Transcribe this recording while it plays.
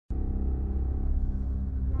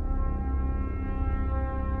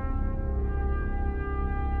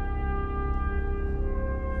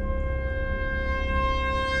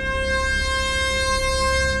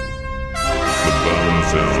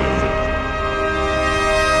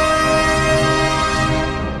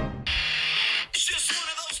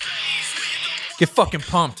Get fucking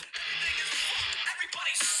pumped.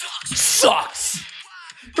 Sucks.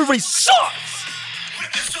 Everybody sucks.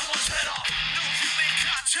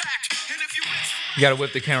 You gotta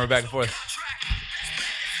whip the camera back and forth.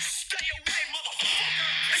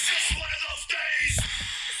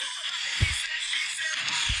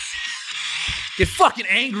 Get fucking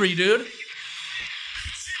angry, dude.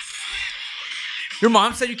 Your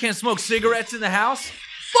mom said you can't smoke cigarettes in the house?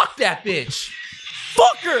 Fuck that bitch.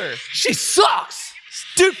 Fuck her. She sucks.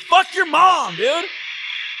 Dude, fuck your mom, dude.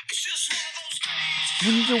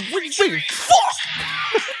 Fuck.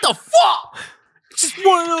 What the fuck? It's just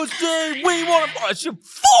one of those days when you want to shit.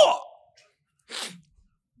 Fuck.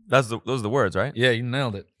 Those are the words, right? Yeah, you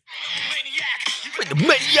nailed it. The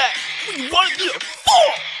maniac. When you want to be a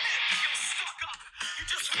fuck.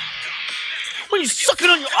 When you suck it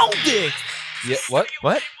on your own dick. Yeah, what?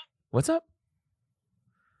 What? What's up?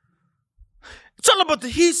 It's all about the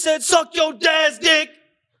he said, suck your dad's dick.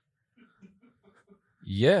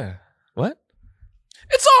 Yeah. What?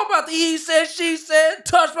 It's all about the he said, she said,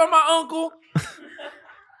 touched by my uncle.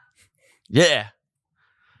 Yeah.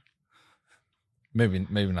 Maybe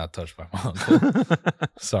not touched by my uncle.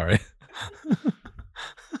 Sorry.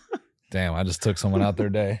 Damn, I just took someone out their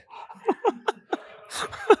day.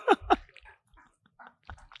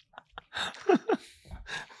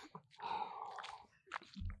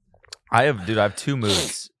 I have two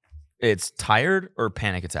moods. It's tired or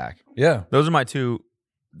panic attack. Yeah. Those are my two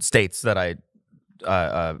states that I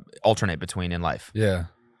alternate between in life. Yeah.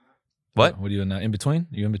 What are you in between?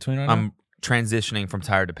 You in between right now? I'm transitioning from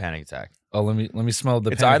tired to panic attack. Oh, let me smell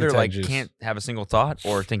the. It's panic either attack like juice. Can't have a single thought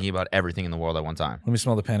or thinking about everything in the world at one time. Let me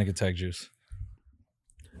smell the panic attack juice.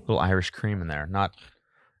 A little Irish cream in there, not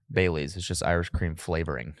Bailey's. It's just Irish cream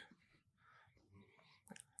flavoring.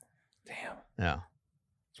 Damn. Yeah.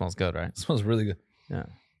 Smells good, right? It smells really good. Yeah.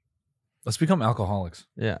 Let's become alcoholics.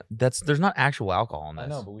 Yeah. There's not actual alcohol in this. I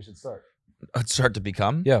know, but we should start. Start to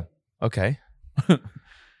become? Yeah. Okay.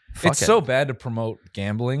 It's so bad to promote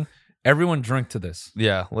gambling. Everyone drink to this.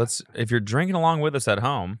 Yeah. If you're drinking along with us at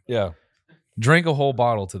home. Yeah. Drink a whole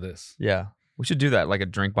bottle to this. Yeah. We should do that, like a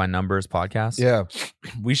Drink by Numbers podcast. Yeah.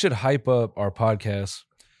 We should hype up our podcast.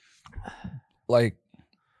 Like,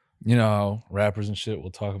 you know how rappers and shit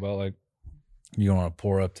will talk about, like, you're going to want to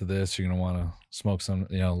pour up to this. You're going to want to smoke some,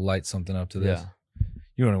 light something up to this. Yeah.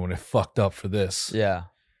 You're going to want to fucked up for this. Yeah.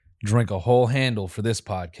 Drink a whole handle for this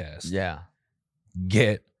podcast. Yeah.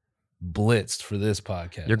 Get blitzed for this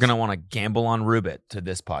podcast. You're going to want to gamble on Rubit to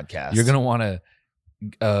this podcast. You're going to want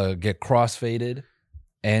to get crossfaded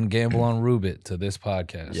and gamble on Rubit to this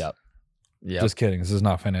podcast. Yep. Just kidding. This is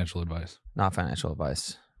not financial advice. Not financial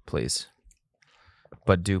advice, please.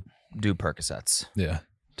 But do Percocets. Yeah.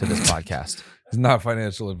 To this podcast. It's not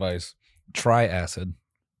financial advice. Try acid.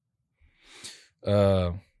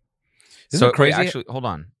 Isn't it crazy? Wait, actually, hold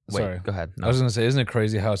on. Wait, sorry. Go ahead. No. I was going to say, isn't it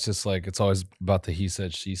crazy how it's just like, it's always about the he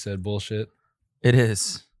said, she said bullshit? It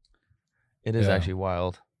is. It is actually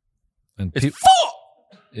wild. And it's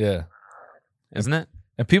fucked! Yeah. Isn't it?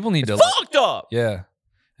 And people need to... fucked up! Yeah.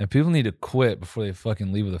 And people need to quit before they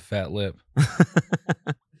fucking leave with a fat lip.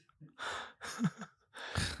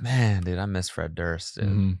 Man, dude, I miss Fred Durst, dude.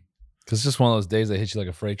 Mm-hmm. Cause it's just one of those days that hit you like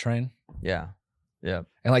a freight train. Yeah, yeah.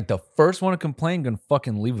 And like the first one to complain gonna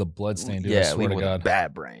fucking leave the blood stain, dude. Yeah, I swear to God. A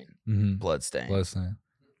bad brain, blood stain. Blood stain.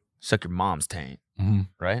 Suck your mom's taint,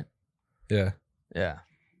 right? Yeah, yeah.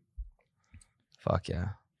 Fuck yeah.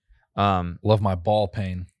 Love my ball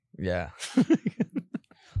pain. Yeah.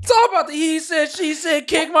 It's all about the he said, she said,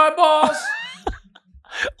 kick my balls.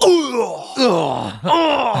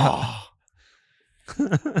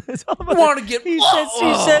 It's all about want to get he said,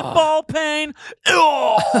 she said, ball pain.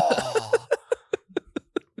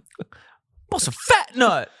 Bust a fat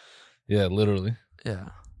nut. Yeah, literally. Yeah.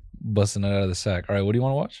 Busting it out of the sack. All right, what do you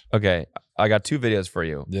want to watch? Okay, I got two videos for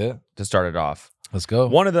you. Yeah. To start it off. Let's go.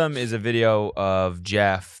 One of them is a video of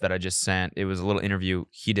Jeff that I just sent. It was a little interview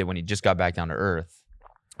he did when he just got back down to Earth.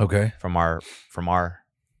 Okay. From our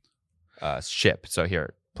ship. So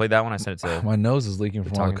here, play that one. I sent it to. My nose is leaking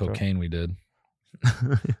from all the cocaine we did.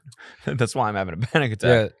 That's why I'm having a panic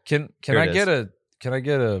attack. Yeah. Can I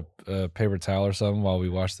get a paper towel or something while we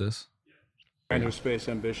watch this? Grander space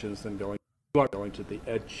ambitions than going to the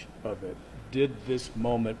edge of it. Did this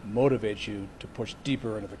moment motivate you to push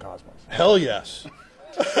deeper into the cosmos? Hell yes.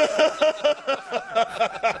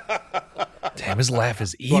 Damn, his laugh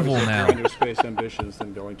is evil now. Grander space ambitions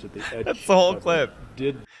than going to the edge. That's the whole clip.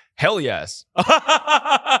 Hell yes.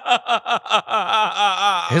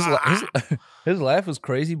 His laugh was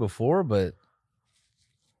crazy before, but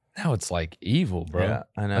now it's like evil, bro. Yeah,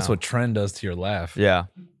 I know. That's what Trend does to your laugh. Yeah.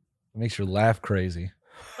 It makes you laugh crazy.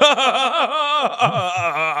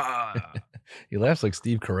 He laughs like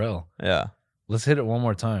Steve Carell. Yeah. Let's hit it one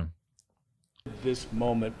more time. This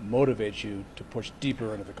moment motivates you to push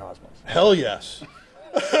deeper into the cosmos. Hell yes.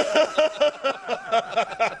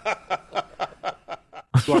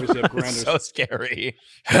 You obviously have grander. So scary.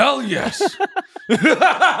 Hell yes.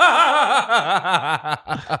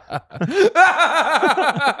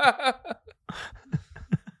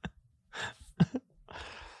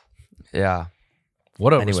 Yeah.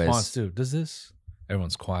 What a response too. Does this?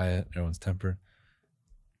 Everyone's quiet. Everyone's tempered.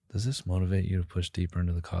 Does this motivate you to push deeper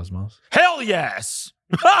into the cosmos? Hell yes.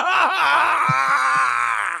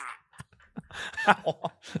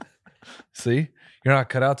 See, you're not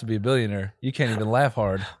cut out to be a billionaire. You can't even laugh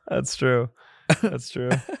hard. That's true. That's true.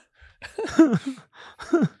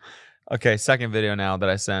 Okay, second video now that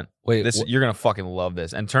I sent. Wait, this you're gonna fucking love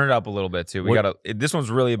this, and turn it up a little bit too. This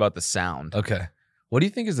one's really about the sound. Okay. What do you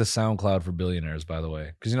think is the SoundCloud for billionaires, by the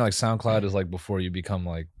way? Because like SoundCloud is like before you become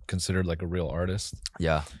like considered like a real artist.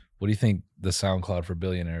 Yeah. What do you think the SoundCloud for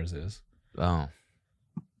billionaires is? Oh.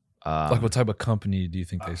 Like what type of company do you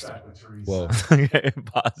think they start? Whoa. Okay,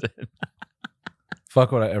 pause it.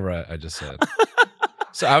 Fuck whatever I just said.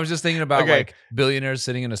 So I was just thinking about like billionaires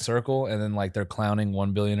sitting in a circle and then like they're clowning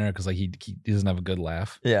one billionaire because like he doesn't have a good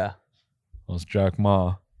laugh. Yeah. Well, it's Jack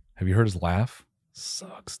Ma. Have you heard his laugh?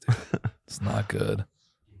 Sucks, dude. It's not good.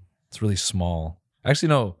 It's really small. Actually,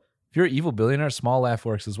 no. If you're an evil billionaire, small laugh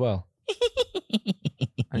works as well.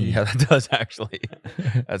 Yeah, that does actually.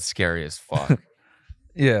 That's scary as fuck.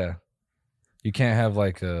 Yeah. You can't have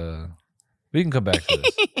like a... We can come back to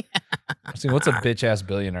this. See, what's a bitch ass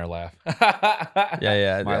billionaire laugh?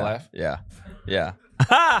 Yeah. My laugh? Yeah. Yeah.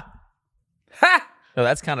 Ha! Ha! No,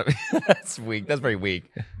 that's kind of... That's weak. That's very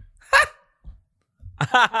weak.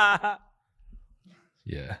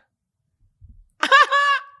 Yeah.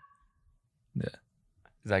 Yeah.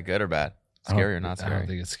 Is that good or bad? Scary or not scary? I don't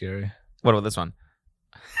think it's scary. What about this one?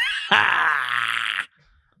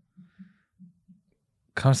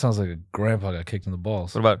 Kind of sounds like a grandpa got kicked in the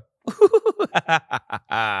balls. What about?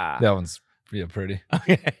 That one's pretty.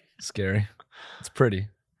 Okay. Scary. It's pretty.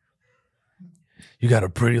 You got a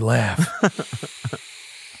pretty laugh.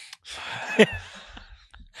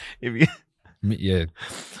 Yeah.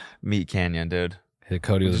 Meat Canyon, dude. Hit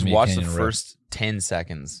Cody with just Meat watch Canyon the first 10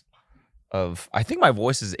 seconds of... I think my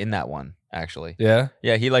voice is in that one, actually. Yeah?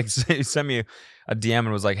 Yeah, he sent me a DM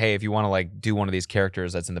and was like, hey, if you want to like do one of these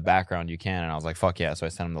characters that's in the background, you can. And I was like, fuck yeah. So I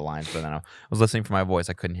sent him the lines, but then I was listening for my voice.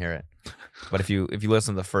 I couldn't hear it. But if you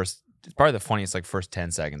listen to the first... It's probably the funniest like first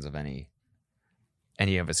 10 seconds of any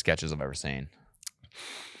of his sketches I've ever seen.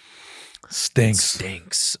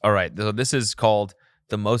 Stinks. All right. So this is called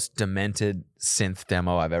the most demented synth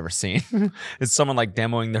demo I've ever seen. It's someone like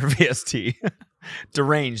demoing their VST.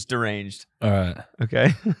 Deranged. All right.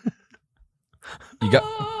 Okay. You got...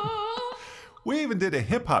 We even did a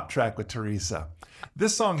hip-hop track with Teresa.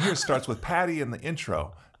 This song here starts with Patty in the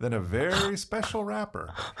intro, then a very special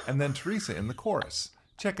rapper, and then Teresa in the chorus.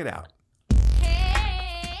 Check it out.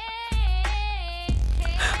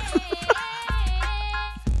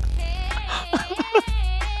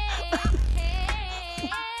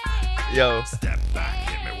 Yo. Step back,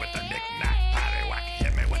 hit me with a knick-knack, paddywhack,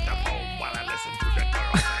 hit me with the boom while I listen to the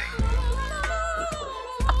girl sing.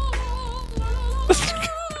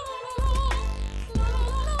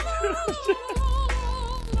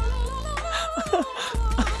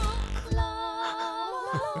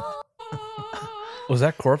 Was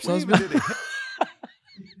that Corpse Husband?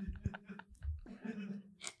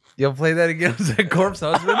 Yo, play that again. Was that Corpse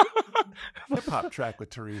Husband? Hip-hop track with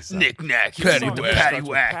Teresa. Knick-knack,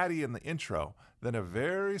 paddywhack. Patty in the intro, then a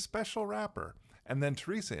very special rapper, and then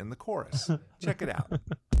Teresa in the chorus. Check it out.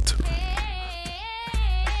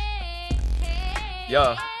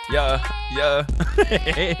 Yeah.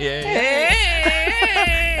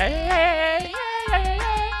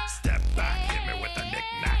 Step back, hit me with a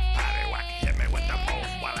knick-knack, paddywhack, hit me with the boom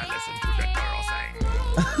while I listen to the girl sing.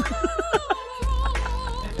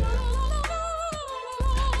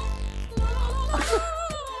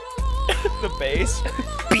 The bass.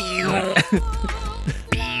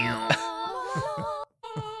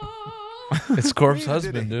 It's Corpse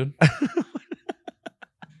Husband, dude.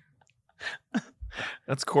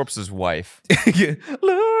 That's Corpse's wife.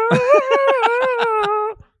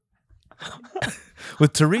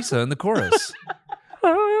 With Teresa in the chorus.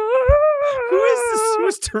 Who is this?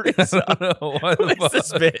 Who's Teresa? I don't know. Who is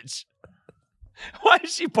this bitch? Why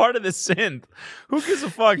is she part of this synth? Who gives a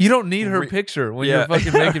fuck? You don't need her picture when you're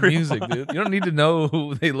fucking making music, dude. You don't need to know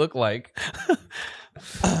who they look like.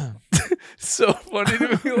 So funny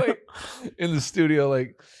to me, like in the studio,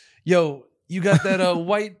 like, Yo, you got that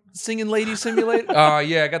white singing lady simulator? Oh,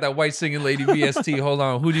 yeah, I got that white singing lady VST. Hold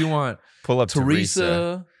on. Who do you want? Pull up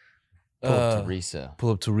Teresa. Pull up Teresa.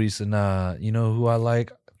 Pull up Teresa. Nah, you know who I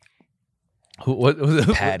like? What was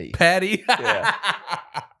it? Patty. Patty? Yeah.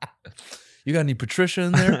 You got any Patricia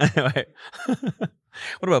in there?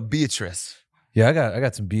 What about Beatrice? Yeah, I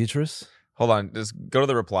got some Beatrice. Hold on. Just go to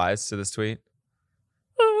the replies to this tweet.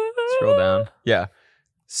 Scroll down. Yeah.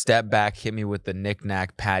 Step back, hit me with the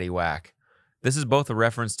knick-knack patty whack. This is both a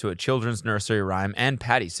reference to a children's nursery rhyme and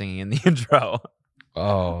Patty singing in the intro.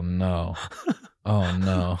 Oh, no. Oh,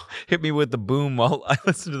 no. Hit me with the boom while I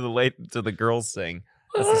listen to the girls sing.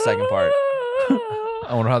 That's the second part.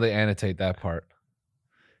 I wonder how they annotate that part.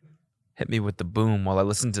 Hit me with the boom while I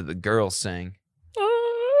listen to the girls sing.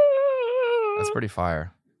 That's pretty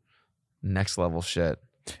fire. Next level shit.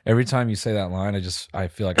 Every time you say that line, I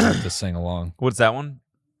feel like I have to sing along. What's that one?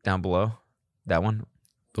 Down below? That one?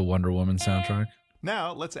 The Wonder Woman soundtrack.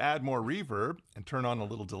 Now let's add more reverb and turn on a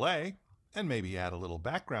little delay and maybe add a little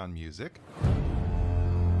background music.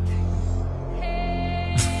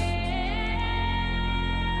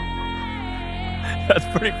 That's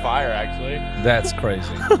pretty fire, actually. That's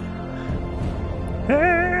crazy.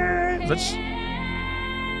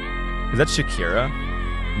 Is that Shakira?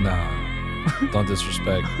 Nah. Don't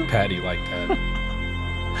disrespect Patty like that.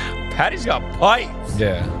 Patty's got pipes.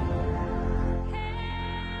 Yeah.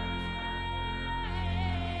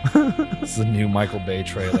 It's the new Michael Bay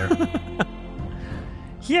trailer.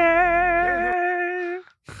 Yeah.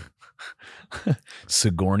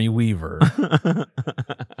 Sigourney Weaver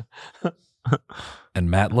and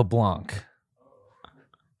Matt LeBlanc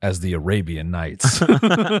as the Arabian Nights.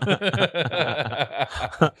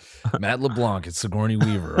 Matt LeBlanc and Sigourney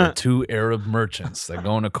Weaver are two Arab merchants that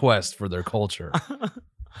go on a quest for their culture.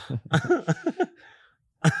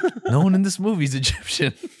 No one in this movie is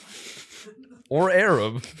Egyptian or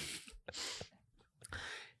Arab.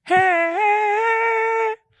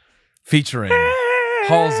 Featuring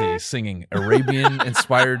Halsey singing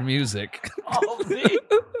Arabian-inspired music. Halsey.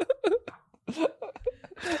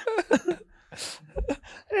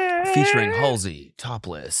 Featuring Halsey,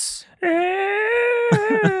 topless.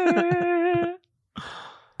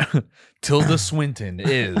 Tilda Swinton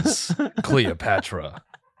is Cleopatra.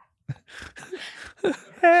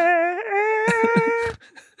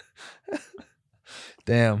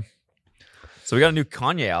 Damn. So we got a new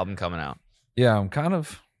Kanye album coming out. Yeah, I'm kind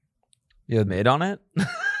of... Yeah, mid on it?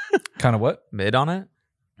 Kind of what? Mid on it?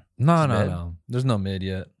 No. There's no mid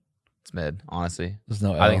yet. It's mid, honestly. There's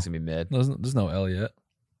no L. I think it's going to be mid. There's no L yet.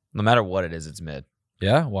 No matter what it is, it's mid.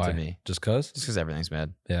 Yeah? Why? To me. Just because? Just because everything's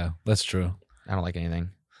mid. Yeah, that's true. I don't like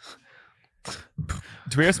anything.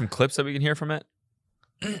 Do we have some clips that we can hear from it?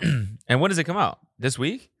 And when does it come out? This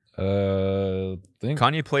week?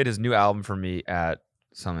 Kanye played his new album for me at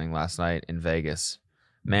something last night in Vegas.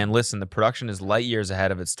 Man, listen, the production is light years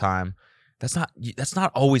ahead of its time. That's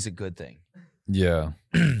not always a good thing. Yeah.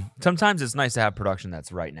 Sometimes it's nice to have production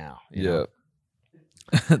that's right now. You know?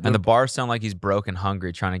 And the bars sound like he's broke and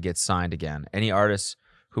hungry trying to get signed again. Any artists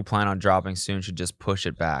who plan on dropping soon should just push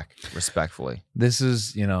it back respectfully. This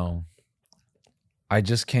is, I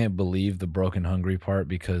just can't believe the broken hungry part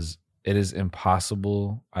because it is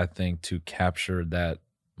impossible, I think, to capture that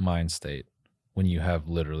mind state when you have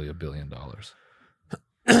literally $1 billion.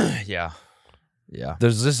 Yeah.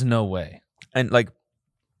 There's just no way. And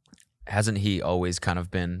hasn't he always kind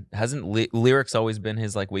of been? Hasn't lyrics always been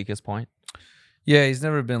his weakest point? Yeah, he's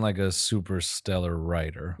never been a super stellar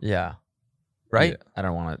writer. Yeah, right. Yeah. I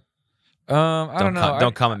don't want to. I don't know.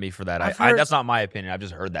 Don't come at me for that. That's not my opinion. I've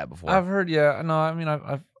just heard that before. I've heard. Yeah, no. I mean,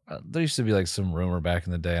 I've there used to be some rumor back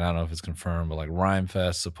in the day, and I don't know if it's confirmed, but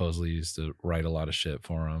Rhymefest supposedly used to write a lot of shit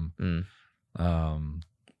for him. But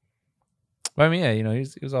I mean, yeah, he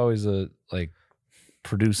was always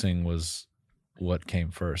producing was what came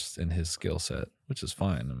first in his skill set, which is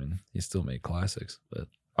fine. I mean, he still made classics, but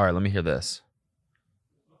all right, let me hear this.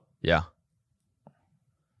 Yeah.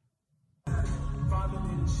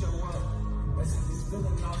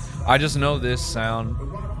 I just know this sounds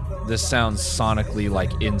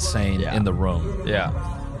sonically insane in the room. Yeah.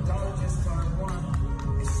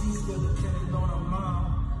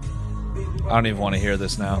 I don't even want to hear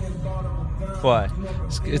this now. Why?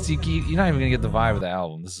 You're not even gonna get the vibe of the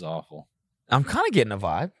album. This is awful. I'm kind of getting a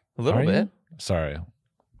vibe a little bit. Sorry.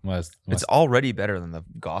 It's already better than the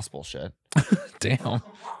gospel shit. Damn.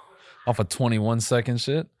 Off of 21-second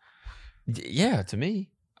shit? Yeah, to me.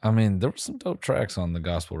 I mean, there were some dope tracks on the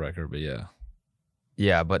gospel record, but yeah.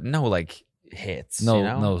 Yeah, but no hits. No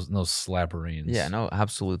slapperines. Yeah, no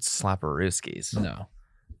absolute slapperooskies. No.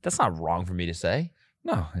 That's not wrong for me to say.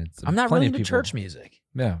 No, I'm not really into church music.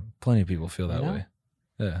 Yeah, plenty of people feel that way.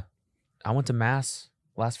 Yeah. I went to Mass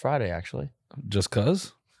last Friday, actually. Just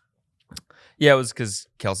cause? Yeah, it was because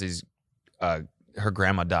Kelsey's, her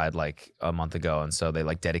grandma died like a month ago, and so they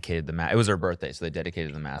like dedicated the Mass. It was her birthday, so they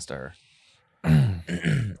dedicated the Mass to her.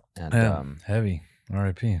 And heavy.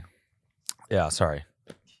 R.I.P. Yeah, sorry.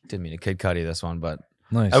 Didn't mean to Kid Cudi this one, but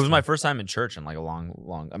nice. It was my first time in church in like a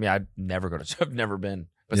long. I mean, I've never been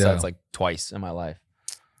besides like twice in my life.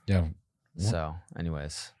 Yeah. So,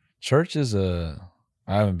 anyways, church is I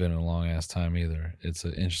haven't been in a long ass time either. It's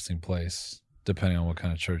an interesting place, depending on what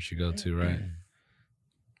kind of church you go to, right?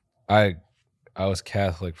 I was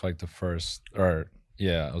Catholic for like I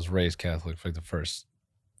was raised Catholic for like the first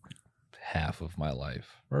half of my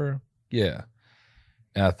life.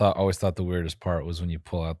 And I always thought the weirdest part was when you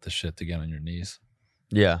pull out the shit to get on your knees.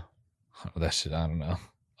 Yeah. That shit, I don't know.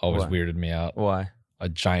 Always weirded me out. Why? A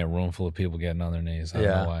giant room full of people getting on their knees. I don't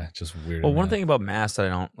know why. Just weird. Well, one thing about Mass that I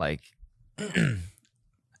don't like,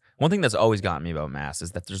 one thing that's always gotten me about Mass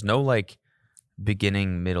is that there's no like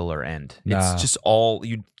beginning, middle, or end. It's just all,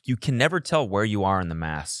 you can never tell where you are in the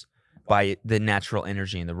Mass by the natural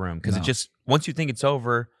energy in the room. Because it just, once you think it's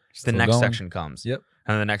over, the next section comes. Yep.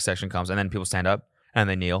 And then the next section comes, and then people stand up, and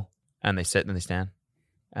they kneel, and they sit, and then they stand,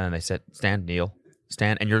 and then they sit, stand, kneel,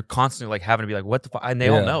 stand, and you're constantly like having to be like, what the fuck? And they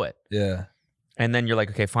all know it. Yeah. And then you're like,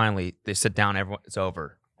 okay, finally, they sit down, it's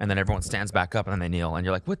over, and then everyone stands back up, and then they kneel, and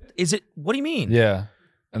you're like, what is it? What do you mean? Yeah.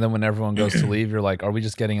 And then when everyone goes to leave, you're like, are we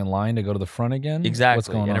just getting in line to go to the front again? Exactly. What's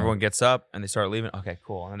going on? And everyone gets up, and they start leaving. Okay,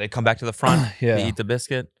 cool. And then they come back to the front. They eat the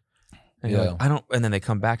biscuit. And you're like, and then they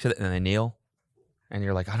come back to it, and then they kneel, and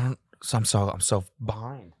you're like, I'm so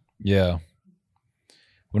behind. Yeah.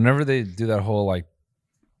 Whenever they do that whole like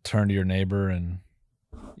turn to your neighbor, and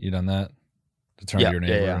you done that? To turn to your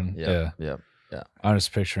neighbor. Yeah. I'm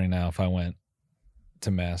just picturing now if I went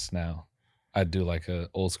to Mass now, I'd do like a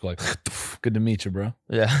old school, like, good to meet you, bro.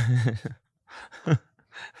 Yeah. Like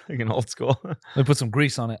an old school. They put some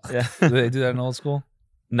grease on it. Yeah. Do they do that in old school?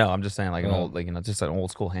 No, I'm just saying like an old, like, just an old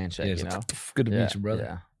school handshake, you know? Like, good to meet you,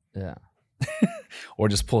 brother. Yeah. Or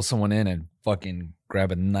just pull someone in and fucking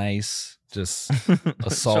grab a nice, just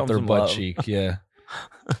assault their butt cheek. Yeah.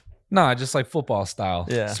 No, just like football style.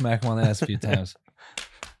 Yeah. Smack them on the ass a few times.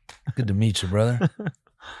 Good to meet you, brother.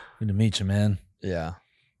 Good to meet you, man. Yeah.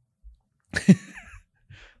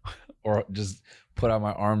 Or just put out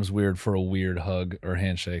my arms weird for a weird hug or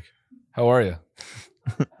handshake. How are you?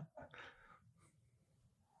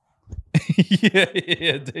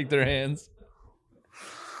 Yeah. Take their hands.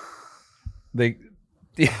 They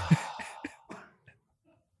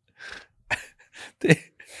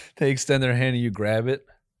extend their hand and you grab it.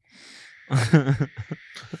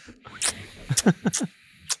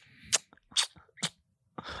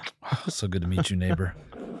 So good to meet you, neighbor.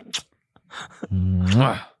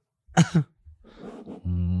 Man,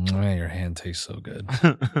 your hand tastes so good.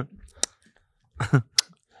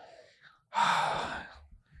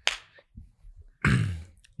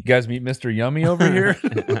 You guys meet Mr. Yummy over here?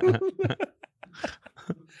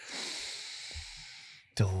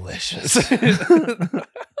 Delicious.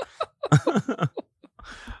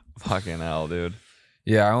 Fucking hell, dude.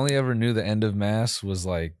 Yeah, I only ever knew the end of Mass was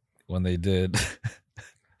like when they did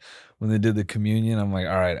the communion. I'm like,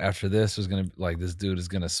 all right, after this, there's gonna be like this dude is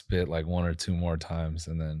gonna spit like one or two more times,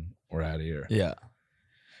 and then we're out of here. Yeah.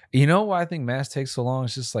 You know why I think Mass takes so long?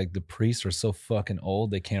 It's just like the priests are so fucking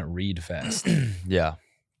old they can't read fast. Yeah.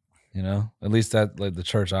 You know, at least that like the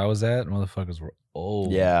church I was at, motherfuckers were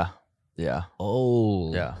old. Yeah.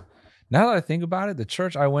 Old. Yeah. Now that I think about it, the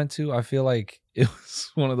church I went to, I feel like it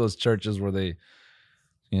was one of those churches where they,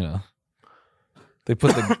 you know, they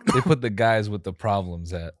put the guys with the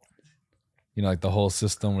problems at, you know, like the whole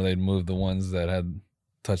system where they'd move the ones that had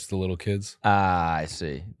touched the little kids. I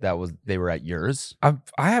see. They were at yours? I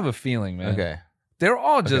have a feeling, man. Okay. They're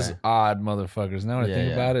all just odd motherfuckers. Now that I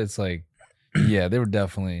think about it, it's like, yeah, they were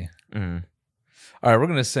definitely. Mm. All right, we're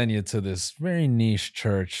going to send you to this very niche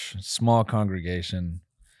church, small congregation.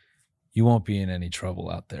 You won't be in any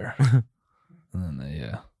trouble out there. And then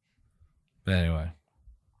yeah. But anyway.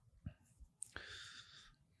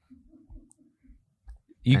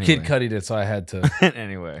 Kid Cudied it, so I had to.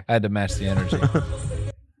 Anyway. I had to match the energy.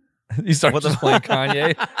 You start just playing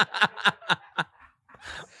Kanye?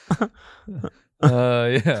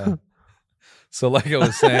 Yeah. So like I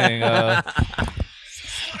was saying,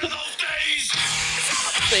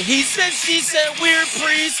 he said, she said, weird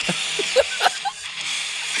priest.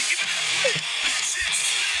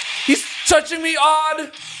 He's touching me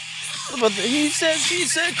odd. He said, she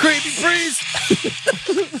said, creepy priest.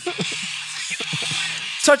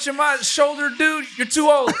 touching my shoulder, dude. You're too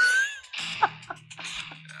old.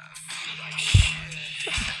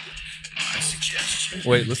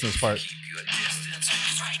 Wait, listen to this part.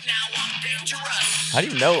 How do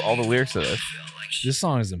you know all the lyrics of this? This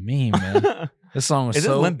song is a meme, man. This song was Is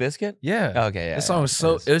it Limp Bizkit? Yeah. Okay, yeah. This song was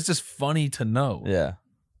so... It was just funny to know. Yeah.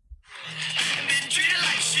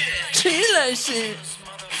 Treated like shit.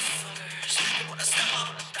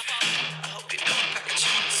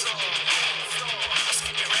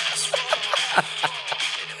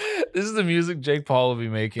 This is the music Jake Paul would be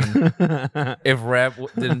making if rap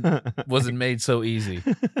wasn't made so easy.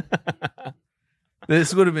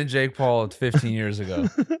 This would have been Jake Paul 15 years ago.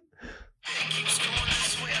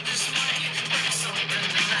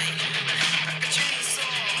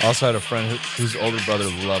 Also had a friend whose older brother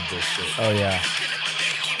loved this shit. Oh, yeah.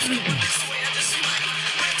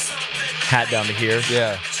 Hat down to here.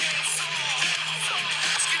 Yeah.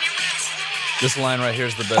 This line right here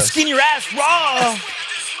is the best. I'll skin your ass raw.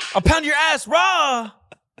 I'll pound your ass raw.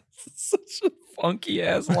 Such a funky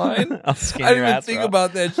ass line. I'll skin I your didn't even ass think raw.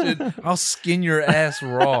 about that shit. I'll skin your ass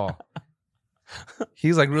raw.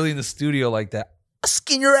 He's like really in the studio like that. I'll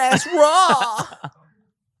skin your ass raw.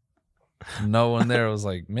 No one there was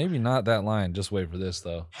like, maybe not that line. Just wait for this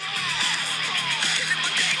though.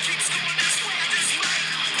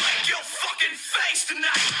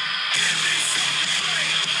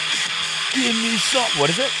 Give me something. What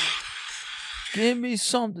is it? Give me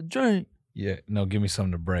something to drink. Yeah, no, give me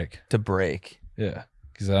something to break. To break. Yeah,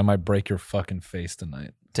 because I might break your fucking face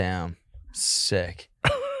tonight. Damn. Sick.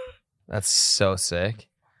 That's so sick.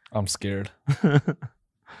 I'm scared.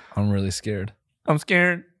 I'm really scared. I'm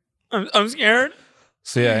scared. I'm scared.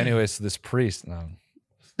 So yeah, anyway, so this priest. No,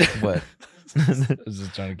 What? I was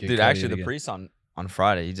just trying to get Dude, Cody actually, the again. priest on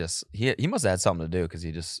Friday, he must have had something to do because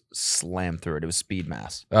he just slammed through it. It was speed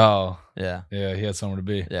mass. Oh, Yeah. yeah, he had somewhere to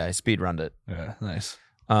be. Yeah, he speed runned it. Yeah, nice.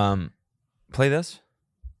 Play this.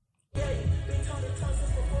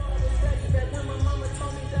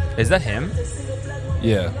 Is that him?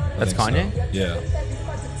 Yeah, That's I think Kanye? so. Yeah,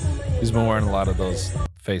 he's been wearing a lot of those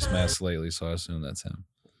face masks lately, so I assume that's him.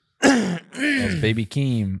 That's Baby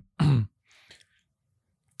Keem.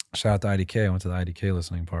 Shout out to IDK. I went to the IDK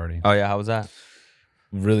listening party. Oh yeah, how was that?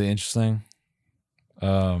 Really interesting.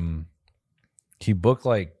 He booked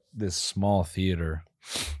like this small theater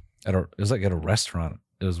it was like at a restaurant.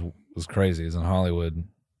 It was crazy. It was in Hollywood.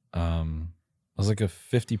 It was like a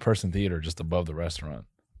 50-person theater just above the restaurant.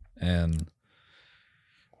 And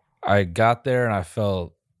I got there and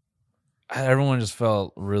everyone just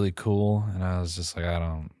felt really cool. And I was just like, I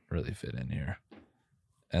don't really fit in here.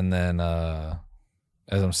 And then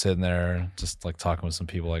as I'm sitting there, just like talking with some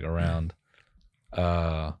people like around,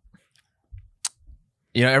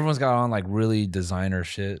 everyone's got on like really designer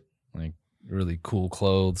shit, like really cool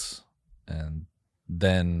clothes. And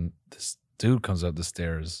then this dude comes up the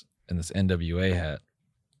stairs in this NWA hat.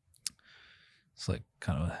 It's like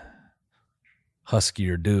kind of a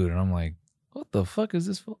huskier dude. And I'm like, what the fuck is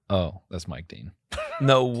this for? Oh, that's Mike Dean.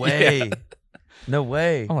 No way. Yeah. No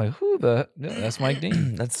way. I'm like, yeah, that's Mike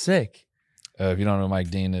Dean. That's sick. If you don't know who Mike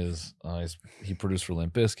Dean is, he produced for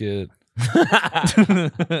Limp Bizkit.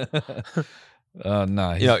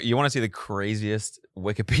 Nah. You want to see the craziest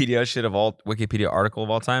Wikipedia article of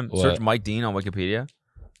all time? What? Search Mike Dean on Wikipedia.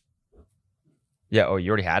 Yeah. Oh, you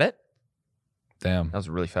already had it? Damn. That was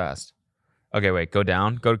really fast. Okay, wait. Go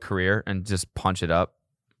down. Go to career and just punch it up.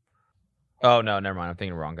 Oh no, never mind. I'm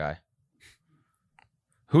thinking of the wrong guy.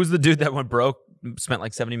 Who's the dude that went broke? Spent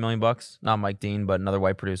like $70 million? Not Mike Dean, but another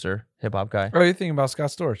white producer, hip hop guy. Oh, you're thinking about Scott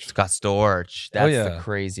Storch? Scott Storch. That's yeah. the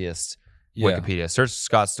craziest Yeah. Wikipedia. Search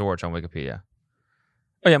Scott Storch on Wikipedia.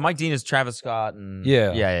 Oh yeah, Mike Dean is Travis Scott and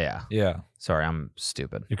Yeah. Sorry, I'm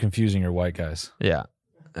stupid. You're confusing your white guys. Yeah,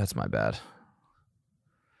 that's my bad.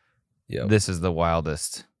 Yeah. This is the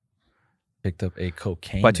wildest. Picked up a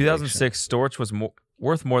cocaine. By 2006, Storch was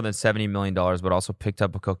worth more than $70 million, but also picked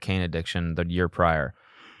up a cocaine addiction the year prior.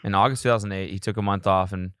 In August 2008, he took a month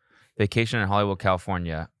off and vacationed in Hollywood,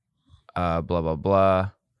 California. Blah, blah, blah.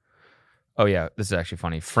 Oh, yeah, this is actually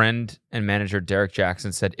funny. Friend and manager Derek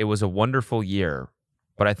Jackson said, "It was a wonderful year,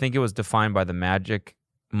 but I think it was defined by the magic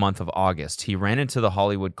month of August. He ran into the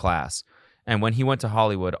Hollywood class, and when he went to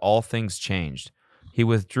Hollywood, all things changed. He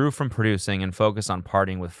withdrew from producing and focused on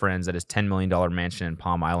partying with friends at his $10 million mansion in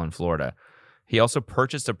Palm Island, Florida. He also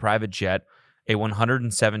purchased a private jet, a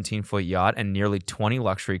 117-foot yacht, and nearly 20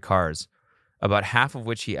 luxury cars, about half of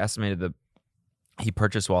which he estimated he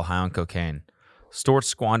purchased while high on cocaine. Storch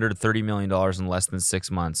squandered $30 million in less than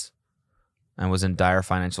 6 months and was in dire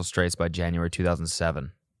financial straits by January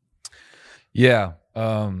 2007. Yeah.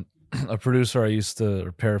 a producer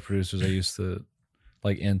or pair of producers I used to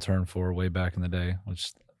like intern for way back in the day,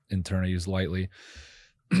 which intern I use lightly.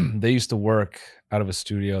 They used to work out of a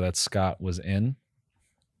studio that Scott was in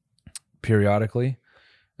periodically.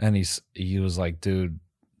 And he was like, dude,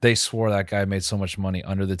 they swore that guy made so much money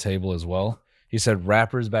under the table as well. He said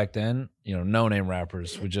rappers back then, no-name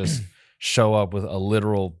rappers would just show up with a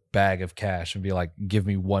literal bag of cash and be like, give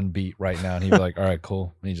me one beat right now. And he'd be like, all right,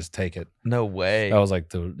 cool. And he'd just take it. No way. That was like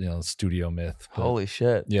the studio myth. But holy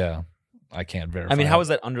shit. Yeah. I can't verify. I mean, how is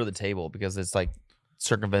that under the table? Because it's like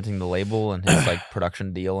circumventing the label and his like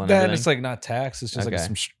production deal and everything. It's like not tax. It's just like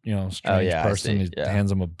some strange person who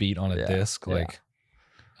hands him a beat on a disc. Like,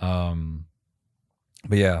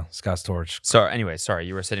 but yeah, Scott Storch. Sorry. Anyway, sorry,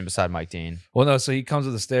 you were sitting beside Mike Dean. Well, no. So he comes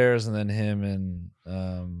to the stairs, and then him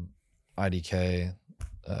and IDK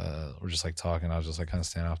were just like talking. I was just like kind of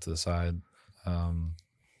standing off to the side.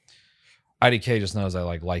 IDK just knows I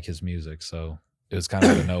like his music, so it was kind of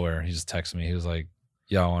out of nowhere. He just texted me. He was like,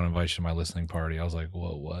 "Yeah, I want to invite you to my listening party." I was like,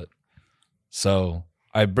 "Whoa, what?" So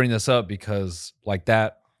I bring this up because like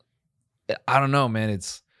that. I don't know, man.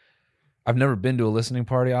 I've never been to a listening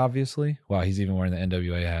party, obviously. Wow, he's even wearing the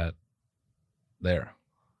NWA hat. There.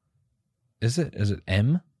 Is it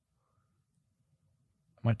M?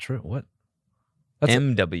 Am I true? What? That's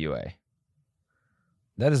MWA.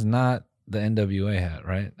 That is not the NWA hat,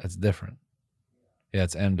 right? That's different. Yeah,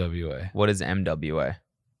 it's MWA. What is MWA?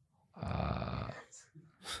 I'm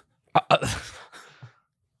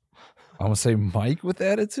going to say Mike with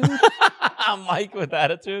attitude. Mike with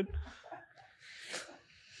attitude?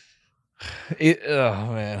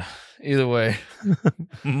 Oh man! Either way,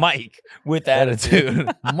 Mike with attitude.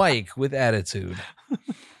 Mike with attitude.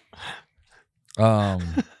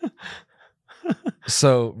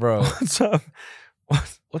 So, bro, what's up?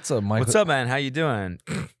 What's up, Mike? What's up, man? How you doing?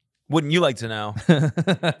 Wouldn't you like to know?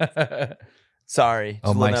 Sorry,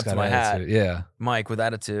 just living up to my attitude. hat. Yeah, Mike with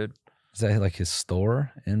attitude. Is that like his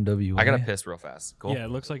store? NWA. I gotta piss real fast. Cool. Yeah,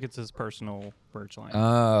 it looks like it's his personal merch line.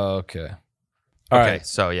 Oh, okay. All right.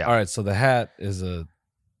 So yeah. All right. So the hat is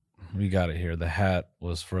we got it here. The hat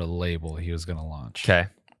was for a label he was gonna launch. Okay.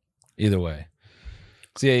 Either way.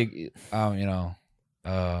 So yeah,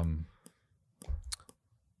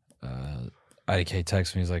 IDK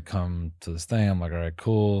texts me. He's like, "Come to this thing." I'm like, "All right,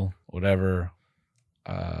 cool, whatever."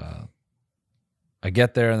 I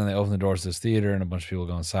get there, and then they open the doors to this theater, and a bunch of people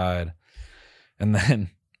go inside, and then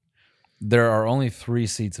there are only 3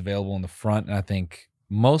 seats available in the front, and I think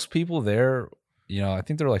most people there. I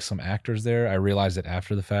think there were like some actors there. I realized it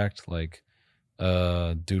after the fact, like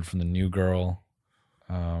dude from the New Girl,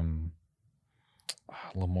 Lamorne,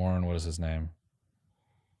 what is his name?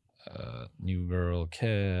 New Girl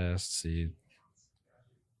cast. See,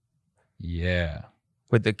 yeah,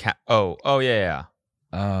 with the cat. Oh yeah.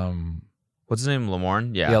 What's his name?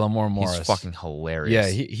 Lamorne. Yeah, Lamorne Morris. He's fucking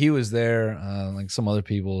hilarious. Yeah, he was there. Like some other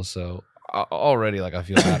people. So already, like I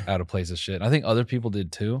feel out of place as shit. I think other people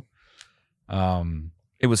did too.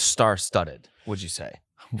 It was star-studded, would you say?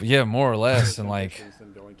 Yeah, more or less. And like,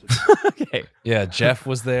 okay. Yeah, Jeff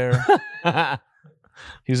was there.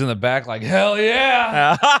 He was in the back like, hell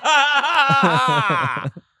yeah.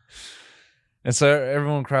 And so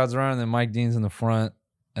everyone crowds around, and then Mike Dean's in the front,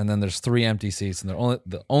 and then there's 3 empty seats, and they're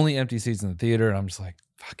the only empty seats in the theater. And I'm just like,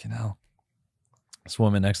 fucking hell. This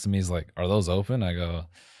woman next to me is like, are those open? I go,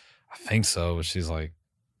 I think so. But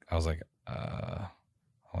I was like,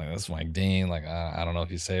 that's Mike Dean. Like, I don't know if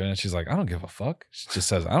he's saving it. She's like, I don't give a fuck. She just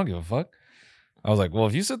says, I don't give a fuck. I was like, well,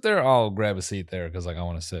 if you sit there, I'll grab a seat there because like I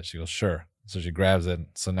want to sit. She goes, sure. So she grabs it.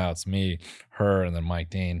 So now it's me, her, and then Mike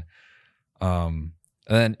Dean. And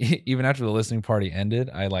then even after the listening party ended,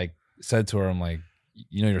 I like said to her, I'm like,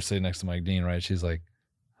 you're sitting next to Mike Dean, right? She's like,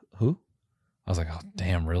 who? I was like, oh,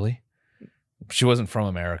 damn, really? She wasn't from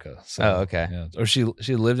America. So, okay. Yeah. Or she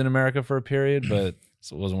lived in America for a period, but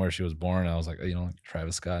so it wasn't where she was born. I was like,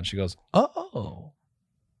 Travis Scott. And she goes, oh.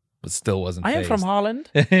 But still wasn't I am from Holland.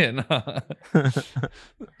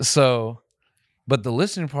 So, but the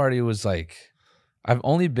listening party was like, I've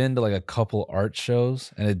only been to like a couple art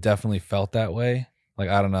shows, and it definitely felt that way. Like,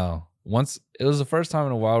 I don't know. Once, it was the first time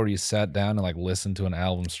in a while where you sat down and like listened to an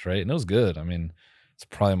album straight, and it was good. I mean, it's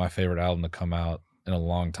probably my favorite album to come out in a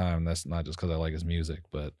long time. That's not just because I like his music,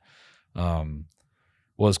 but what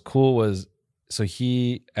was cool was, so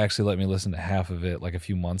he actually let me listen to half of it like a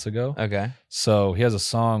few months ago. Okay. So he has a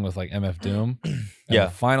song with like MF Doom. Yeah.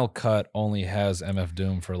 The final cut only has MF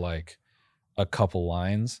Doom for like a couple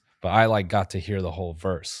lines, but I like got to hear the whole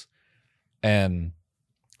verse. And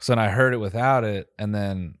so then I heard it without it, and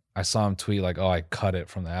then I saw him tweet like, oh, I cut it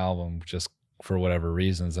from the album just for whatever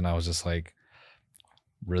reasons. And I was just like,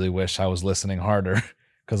 really wish I was listening harder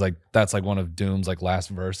because like that's like one of Doom's like last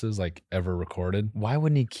verses like ever recorded. Why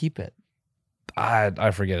wouldn't he keep it?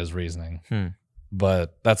 I forget his reasoning,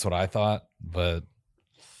 but that's what I thought. But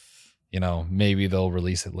you know, maybe they'll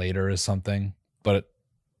release it later as something. But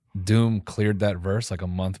Doom cleared that verse like a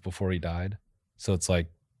month before he died, so it's like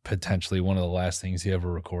potentially one of the last things he ever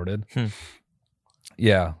recorded.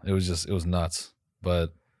 Yeah, it was nuts.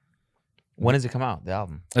 But when does it come out? The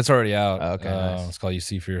album? It's already out. Okay, nice. It's called You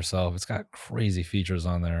See For Yourself. It's got crazy features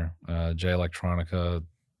on there. Jay Electronica,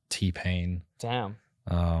 T-Pain. Damn.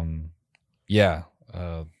 Yeah,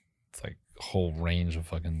 it's like a whole range of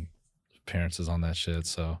fucking appearances on that shit.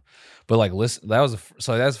 So, but like, that's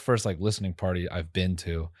the first like listening party I've been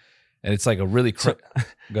to, and it's like a really. Go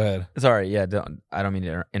ahead. Sorry, yeah. I don't mean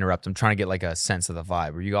to interrupt. I'm trying to get like a sense of the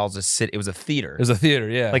vibe. Where you all just sit? It was a theater. It was a theater,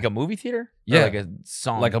 yeah. Like a movie theater. Yeah, or like a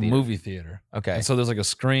song. Like theater? A movie theater. Okay. And so there's like a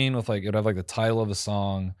screen with like it would have like the title of the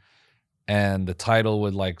song, and the title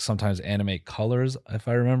would like sometimes animate colors if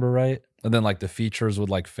I remember right. And then like the features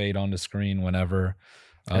would like fade onto screen whenever.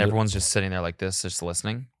 And everyone's just sitting there like this, just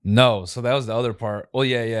listening? No. So that was the other part. Well,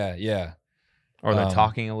 yeah. Or they're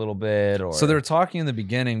talking a little bit. Or so they were talking in the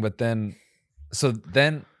beginning, but then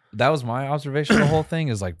that was my observation of the whole thing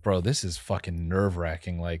is like, bro, this is fucking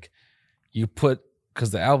nerve-wracking. Like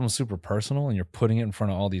because the album's super personal and you're putting it in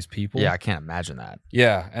front of all these people. Yeah, I can't imagine that.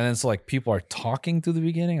 Yeah. And then so like people are talking through the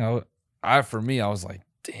beginning. For me, I was like,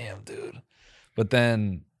 damn, dude. But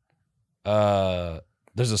then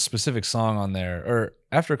there's a specific song on there, or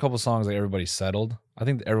after a couple songs, like everybody settled. I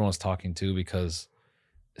think everyone was talking too because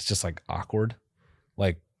it's just like awkward,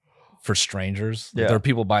 like for strangers. Yeah. There are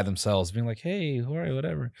people by themselves being like, "Hey, who are you?"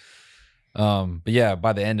 Whatever. But yeah,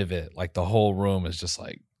 by the end of it, like the whole room is just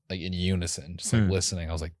like in unison, just like listening.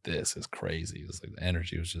 I was like, "This is crazy." It was like the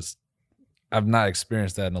energy was just. I've not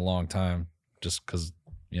experienced that in a long time, just because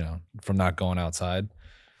from not going outside.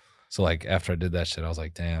 So like after I did that shit, I was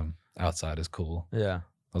like, "Damn." Outside is cool. Yeah.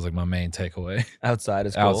 That was like my main takeaway. Outside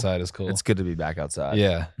is cool. Outside is cool. It's good to be back outside.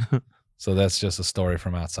 Yeah. So that's just a story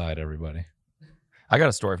from outside, everybody. I got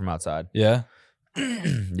a story from outside. Yeah?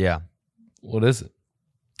 Yeah. What is it?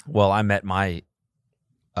 Well, I met my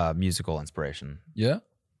musical inspiration. Yeah?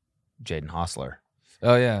 Jaden Hostler.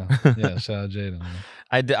 Oh, yeah. Yeah, shout out Jaden.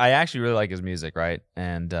 I actually really like his music, right?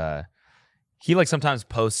 And he like sometimes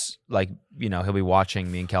posts like, he'll be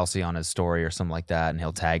watching me and Kelsey on his story or something like that, and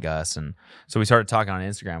he'll tag us. And so we started talking on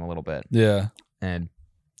Instagram a little bit. Yeah. And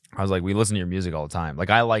I was like, we listen to your music all the time.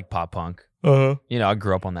 Like I like pop punk. Uh-huh. I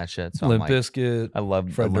grew up on that shit. So Limp Bizkit. I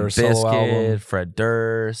love Fred Limp Durst solo Bizkit, album. Fred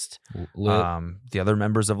Durst, the other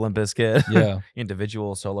members of Limp Bizkit. Yeah.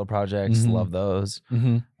 Individual solo projects. Love those.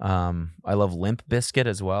 I love Limp Bizkit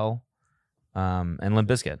as well. And Limp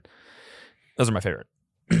Bizkit. Those are my favorite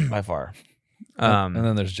by far. And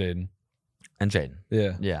then there's Jaden. And Jaden.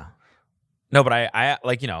 Yeah. Yeah. No, but I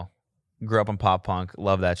like, grew up on pop punk,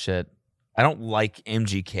 love that shit. I don't like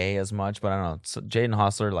MGK as much, but I don't know. So Jaden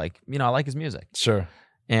Hostler, like, I like his music. Sure.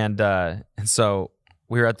 And so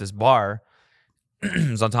we were at this bar.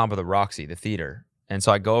 It was on top of the Roxy, the theater. And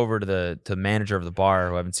so I go over to the manager of the bar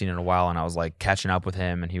who I haven't seen in a while, and I was like catching up with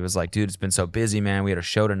him, and he was like, dude, it's been so busy, man. We had a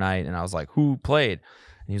show tonight. And I was like, who played?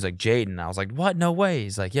 And he was like, Jaden. I was like, what? No way.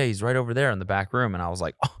 He's like, yeah, he's right over there in the back room. And I was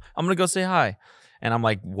like, oh, I'm going to go say hi. And I'm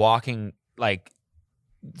like walking, like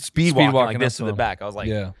speed walking like this to the back. I was like,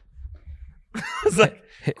 yeah. I was like,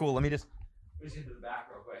 cool, let me just get to the back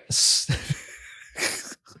real quick.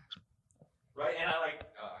 Right? And I like,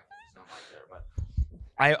 it's not like there,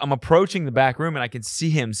 but I'm approaching the back room and I can see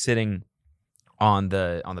him sitting on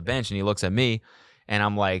the bench, and he looks at me. And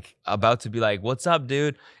I'm like about to be like, what's up,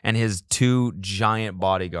 dude? And his two giant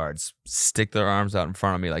bodyguards stick their arms out in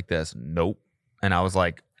front of me like this. Nope. And I was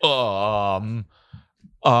like, oh,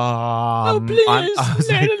 please,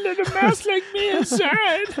 let a little mouse like me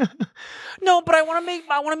inside. No, but I want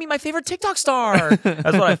to meet my favorite TikTok star.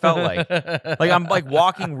 That's what I felt like. Like I'm like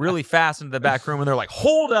walking really fast into the back room, and they're like,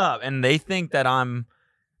 hold up. And they think that I'm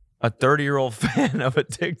a 30-year-old fan of a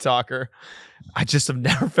TikToker. I just have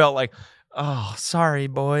never felt like, oh, sorry,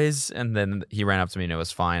 boys. And then he ran up to me and it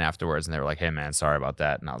was fine afterwards. And they were like, hey, man, sorry about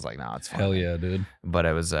that. And I was like, no, it's fine. Hell yeah, dude. But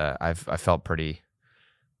it was, I felt pretty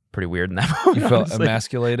weird in that moment. You felt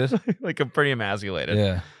emasculated? Like I'm pretty emasculated.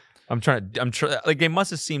 Yeah. I'm trying, like it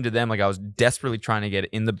must have seemed to them like I was desperately trying to get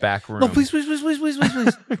in the back room. No, please. Come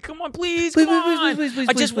on, please. Please, Come on. please,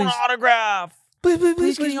 I just want an autograph.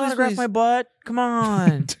 Please, can you autograph my butt? Come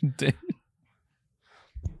on.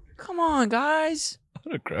 Come on, guys.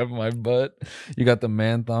 Grab my butt. You got the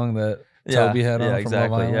man thong that Toby had on. Yeah, from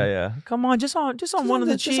exactly. Love Island? Yeah. Come on, just on one of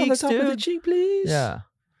the cheeks, on the top dude. of the cheek, please. Yeah.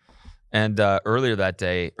 And earlier that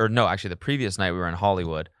day, or no, actually the previous night, we were in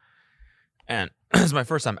Hollywood. And this is my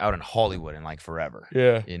first time out in Hollywood in like forever.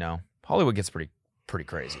 Yeah. You know, Hollywood gets pretty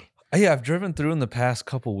crazy. Yeah, I've driven through in the past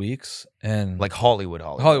couple weeks and like Hollywood.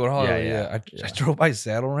 Yeah. I drove by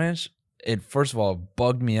Saddle Ranch. It first of all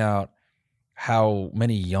bugged me out how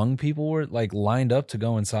many young people were like lined up to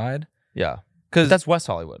go inside. Yeah, because that's West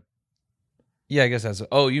Hollywood. Yeah, I guess that's.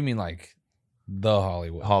 Oh, you mean like the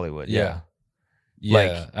Hollywood? Hollywood. Yeah.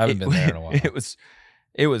 Like, I haven't been there in a while.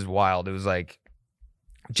 It was wild. It was like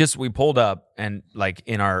just we pulled up and like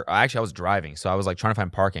I was driving, so I was like trying to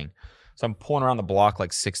find parking. So I'm pulling around the block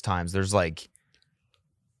like 6 times. There's like,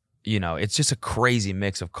 you know, it's just a crazy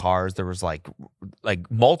mix of cars. There was like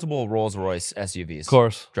multiple Rolls-Royce SUVs, of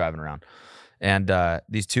course, driving around. And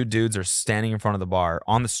these 2 dudes are standing in front of the bar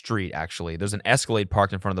on the street, actually. There's an Escalade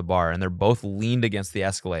parked in front of the bar, and they're both leaned against the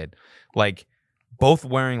Escalade, like both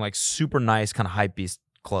wearing like super nice kind of hype beast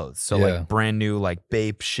clothes. So like brand new like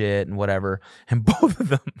Bape shit and whatever. And both of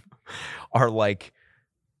them are like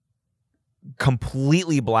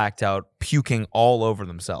completely blacked out, puking all over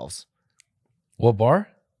themselves. What bar?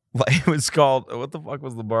 Like it was called, what the fuck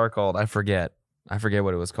was the bar called? I forget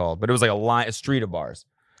what it was called, but it was like a street of bars.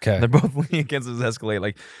 Okay. They're both leaning against this Escalade,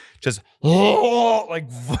 like just like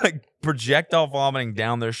projectile vomiting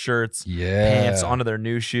down their shirts, pants, onto their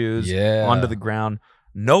new shoes, onto the ground.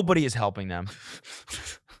 Nobody is helping them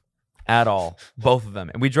at all. Both of them.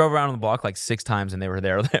 And we drove around on the block like 6 times, and they were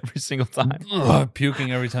there every single time.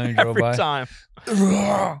 Puking every time you drove by? Every time.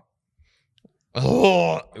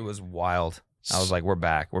 It was wild. I was like, we're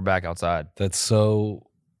back. We're back outside. That's a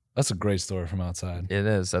great story from outside. It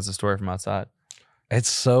is. That's a story from outside. It's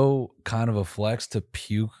so kind of a flex to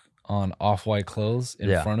puke on off-white clothes in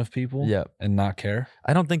front of people and not care.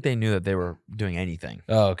 I don't think they knew that they were doing anything.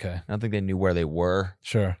 Oh, okay. I don't think they knew where they were.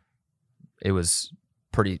 Sure. It was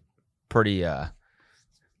pretty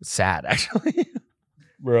sad, actually.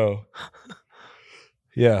 Bro.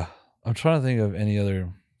 Yeah. I'm trying to think of any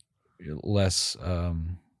other less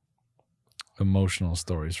emotional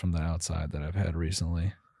stories from the outside that I've had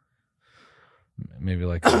recently. Maybe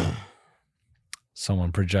like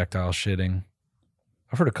someone projectile shitting.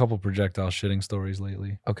 I've heard a couple projectile shitting stories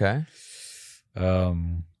lately. Okay.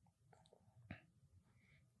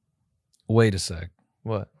 Wait a sec.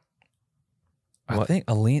 What? I think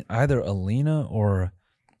either Alina or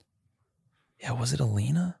was it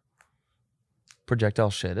Alina?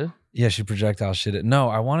 Projectile shitted? Yeah, she projectile shitted. No,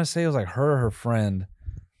 I want to say it was like her or her friend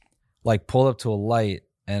like pulled up to a light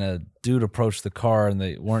and a dude approached the car and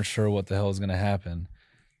they weren't sure what the hell was going to happen.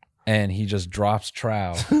 And he just drops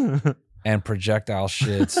trow and projectile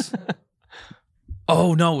shits.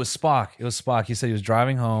 Oh, no, it was Spock. It was Spock. He said he was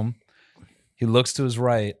driving home. He looks to his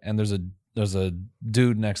right and there's a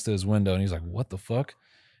dude next to his window and he's like, what the fuck?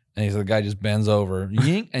 And the guy just bends over,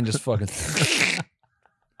 yink, and just fucking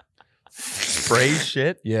sprays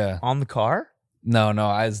shit on the car? No,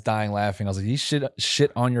 I was dying laughing. I was like, you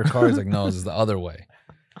shit on your car? He's like, no, this is the other way.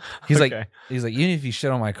 He's like, even if you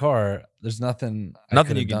shit on my car, there's nothing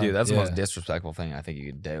you can do. That's the most disrespectful thing I think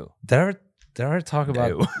you could do. Did I ever talk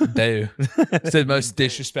about do? It's the most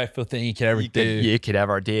disrespectful thing you could ever do. You could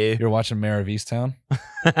ever do. You're watching Mayor of Easttown?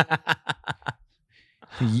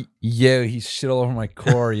 Yo, he shit all over my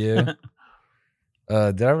car, yo. Did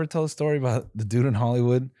I ever tell a story about the dude in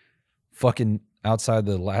Hollywood fucking outside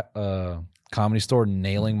the comedy store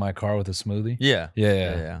nailing my car with a smoothie? Yeah.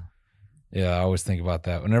 Yeah, I always think about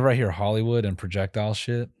that. Whenever I hear Hollywood and projectile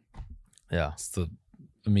shit, it's the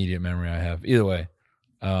immediate memory I have. Either way,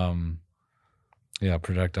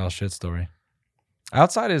 projectile shit story.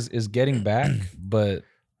 Outside is getting back, but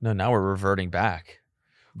no, now we're reverting back.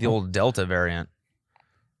 The old Delta variant.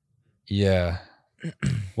 Yeah.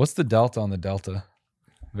 What's the Delta on the Delta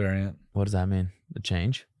variant? What does that mean? The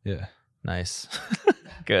change? Yeah. Nice.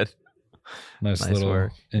 Good. Nice little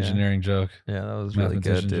work. Engineering joke. Yeah, that was really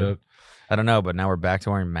good, dude. Joke. I don't know, but now we're back to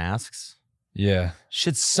wearing masks. Yeah.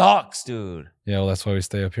 Shit sucks, dude. Yeah, well, that's why we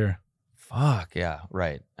stay up here. Fuck, yeah,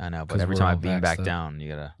 right. I know, but every time I beam back down, you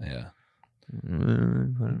gotta... Yeah.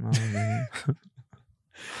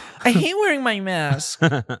 I hate wearing my mask.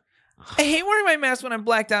 I hate wearing my mask when I'm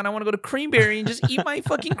blacked out. I want to go to Creamberry and just eat my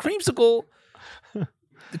fucking creamsicle,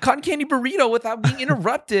 the cotton candy burrito without being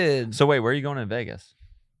interrupted. So wait, where are you going in Vegas?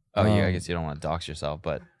 Oh, yeah, I guess you don't want to dox yourself,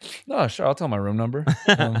 but... No, sure, I'll tell my room number.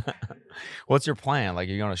 What's your plan? Like,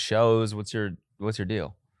 you're going to shows? What's your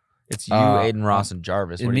deal? It's you, Aiden Ross, and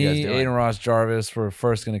Jarvis. What are you guys doing? Aiden Ross, Jarvis, we're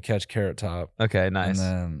first going to catch Carrot Top. Okay, nice.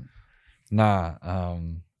 And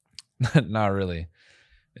then, not really.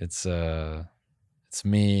 It's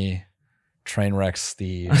me, Trainwreck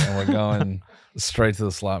Steve, and we're going straight to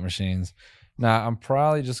the slot machines. Now, I'm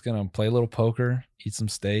probably just going to play a little poker, eat some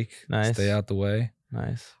steak, stay out the way.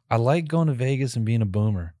 Nice. I like going to Vegas and being a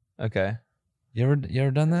boomer. Okay. You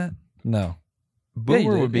ever done that? No.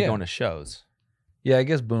 Boomer would be going to shows. Yeah, I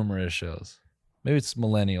guess boomer is shows. Maybe it's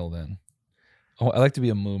millennial then. Oh, I like to be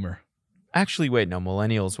a moomer. Actually, wait, no.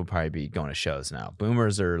 Millennials will probably be going to shows now.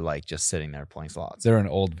 Boomers are like just sitting there playing slots. They're in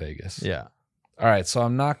old Vegas. Yeah. All right, so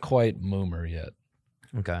I'm not quite moomer yet.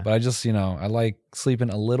 Okay. But I just, I like sleeping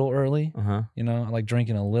a little early. Uh-huh. I like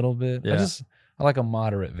drinking a little bit. Yeah. I like a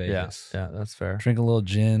moderate Vegas. Yeah, that's fair. Drink a little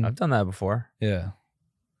gin. I've done that before. Yeah.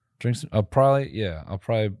 Drink some. I'll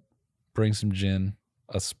probably bring some gin,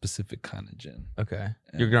 a specific kind of gin. Okay.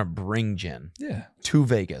 Yeah. You're going to bring gin. Yeah. To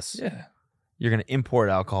Vegas. Yeah. You're going to import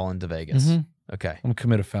alcohol into Vegas. Mm-hmm. Okay. I'm going to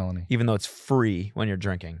commit a felony. Even though it's free when you're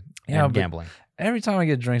drinking and gambling. Every time I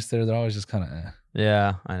get drinks there, they're always just kind of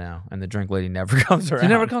Yeah, I know. And the drink lady never comes around. She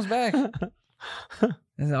never comes back.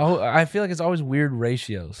 I feel like it's always weird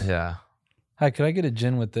ratios. Yeah. Hi, could I get a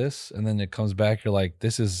gin with this? And then it comes back. You're like,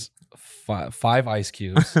 this is 5 ice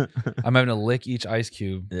cubes. I'm having to lick each ice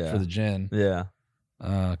cube for the gin. Yeah.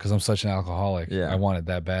 Because I'm such an alcoholic. Yeah. I want it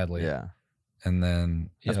that badly. Yeah. And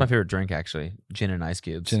then that's my favorite drink, actually. Gin and ice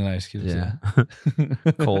cubes. Gin and ice cubes. Yeah.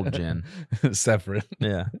 Cold gin. Separate.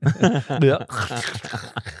 Yeah. Yeah.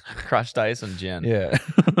 Crushed ice and gin. Yeah.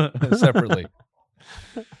 Separately.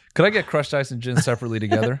 Could I get crushed ice and gin separately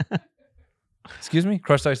together? Excuse me?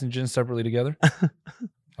 Crushed ice and gin separately together?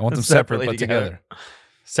 I want them separate but together.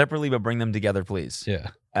 Separately, but bring them together, please.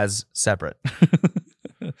 Yeah. As separate.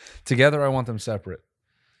 Together, I want them separate.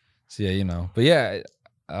 So, yeah, But yeah,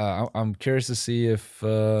 I'm curious to see if,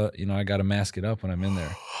 I got to mask it up when I'm in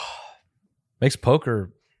there. Makes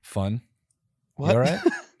poker fun. What? You all right?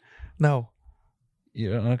 No.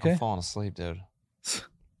 You okay? I'm falling asleep, dude.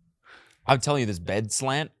 I'm telling you, this bed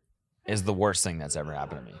slant is the worst thing that's ever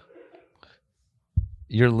happened to me.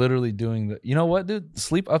 You're literally doing the. You know what, dude?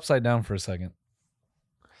 Sleep upside down for a second,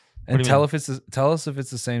 and tell us if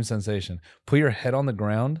it's the same sensation. Put your head on the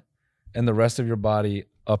ground, and the rest of your body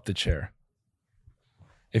up the chair.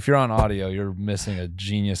 If you're on audio, you're missing a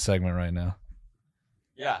genius segment right now.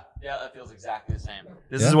 Yeah, that feels exactly the same.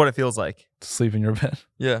 This is what it feels like. Sleep in your bed.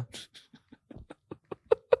 Yeah.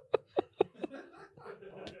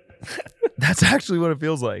 That's actually what it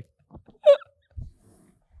feels like.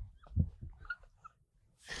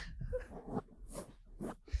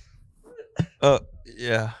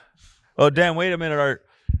 Yeah. Oh, damn, wait a minute.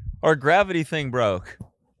 Our gravity thing broke.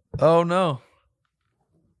 Oh, no.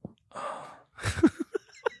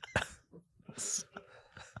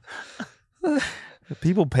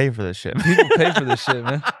 People pay for this shit. People pay for this shit,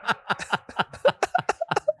 man.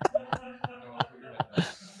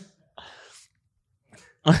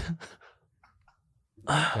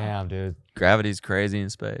 Damn, dude. Gravity's crazy in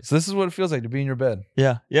space. So this is what it feels like to be in your bed.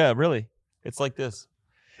 Yeah, really. It's like this.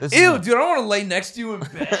 Ew, dude, I don't want to lay next to you in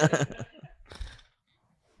bed.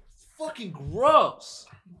 It's fucking gross.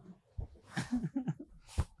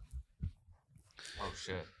 Oh,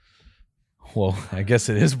 shit. Well, I guess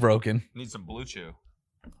it is broken. Need some Blue Chew.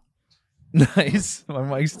 Nice. My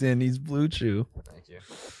mic stand needs Blue Chew. Thank you.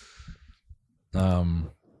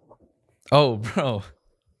 Oh, bro.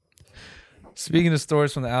 Speaking of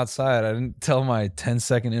stories from the outside, I didn't tell my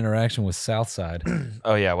 10-second interaction with Southside.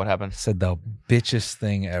 Oh, yeah. What happened? Said the bitchest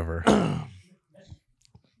thing ever.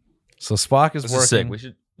 So Spock is this working. Is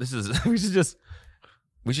sick. This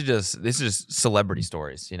is just celebrity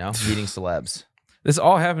stories, meeting celebs. This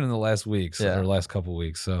all happened in the last week, or last couple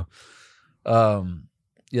weeks. So,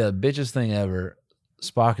 bitchest thing ever.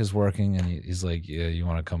 Spock is working, and he's like, "Yeah, you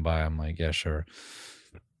want to come by?" I'm like, "Yeah, sure."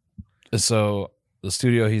 So the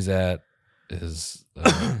studio he's at is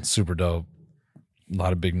super dope. A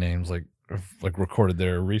lot of big names like recorded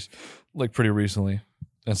there, pretty recently.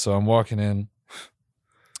 And so I'm walking in,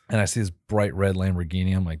 and I see this bright red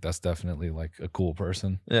Lamborghini. I'm like, that's definitely like a cool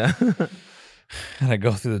person. Yeah. And I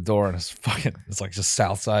go through the door, and it's like just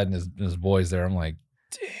Southside and his boys there. I'm like,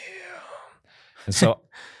 damn. And so,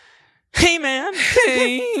 hey man,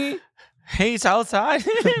 hey Southside.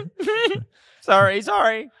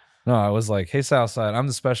 sorry. No, I was like, hey Southside, I'm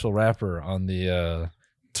the special rapper on the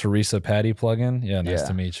Teresa Patty plugin. Yeah, nice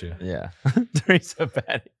to meet you. Yeah, Teresa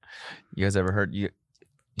Patty. You guys ever heard? Do you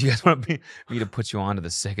guys want me to put you on to the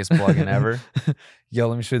sickest plugin ever? Yo,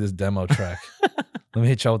 let me show you this demo track. Let me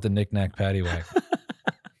hit y'all with the knick-knack paddywhack.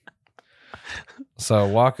 So I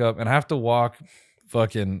walk up, and I have to walk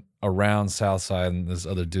fucking around Southside and this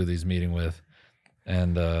other dude he's meeting with.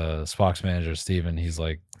 And Spock's manager, Steven, he's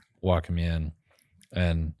like walking me in.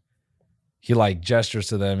 And he like gestures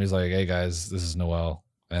to them. He's like, "Hey guys, this is Noel,"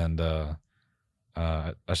 and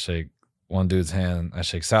I shake one dude's hand. I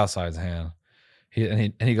shake Southside's hand.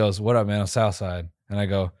 He goes, "What up, man? I'm Southside," and I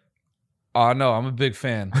go, "Oh no, I'm a big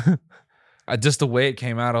fan." Just the way it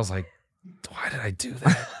came out, I was like, "Why did I do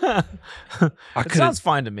that?" It sounds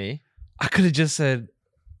fine to me. I could have just said,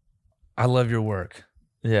 "I love your work."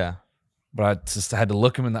 Yeah. But I just had to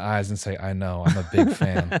look him in the eyes and say, "I know, I'm a big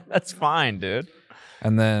fan." That's fine, dude.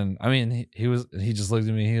 And then, I mean, he just looked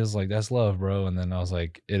at me. He was like, "That's love, bro." And then I was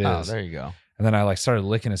like, "It is." Oh, there you go. And then I like started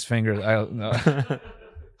licking his fingers. I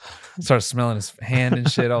started smelling his hand and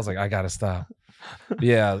shit. I was like, I gotta stop.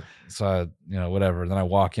 Yeah. So I, whatever. Then I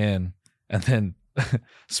walk in, and then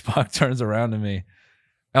Spock turns around to me.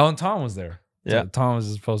 And Tom was there. Yeah. So Tom was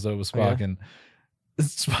just posted up with Spock, and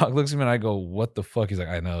Spock looks at me and I go, "What the fuck?" He's like,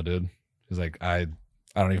 "I know, dude." He's like, I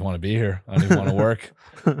don't even want to be here. I don't even want to work.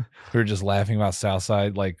 We were just laughing about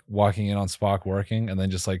Southside, like walking in on Spock working, and then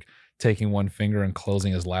just like taking one finger and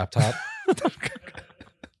closing his laptop.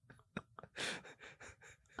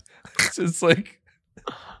 It's just like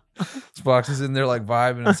Spock is in there like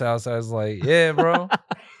vibing, and Southside's like, "Yeah, bro."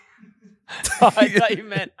 I thought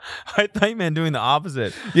you meant doing the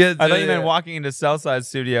opposite. Yeah, I thought you meant walking into Southside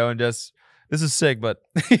studio and just, this is sick, but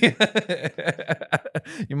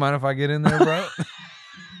you mind if I get in there, bro?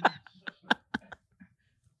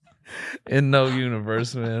 In no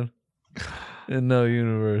universe, man. In no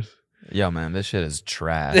universe. Yo, man, this shit is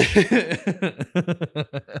trash.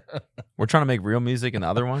 We're trying to make real music in the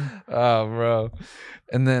other one. Oh, bro.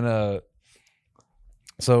 And then,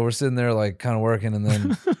 so we're sitting there like kind of working, and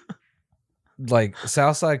then like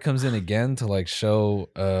Southside comes in again to like show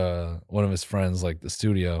one of his friends like the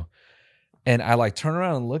studio. And I like turn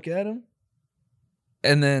around and look at him,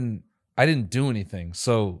 and then I didn't do anything.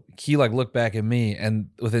 So he like looked back at me, and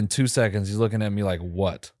within 2 seconds, he's looking at me like,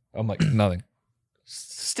 "What?" I'm like, "Nothing."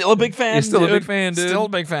 Still a big fan. You're still a big fan, dude. Still a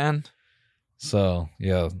big fan. So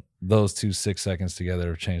yeah, those 2 6 seconds together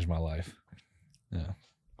have changed my life. Yeah.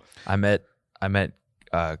 I met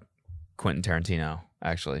Quentin Tarantino,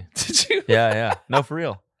 actually. Did you? Yeah. No, for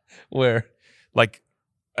real. Where? Like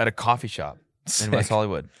at a coffee shop Sick. in West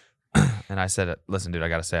Hollywood. And I said, "Listen, dude, I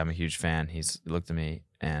got to say I'm a huge fan." He looked at me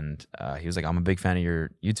and he was like, "I'm a big fan of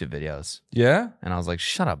your YouTube videos." Yeah? And I was like,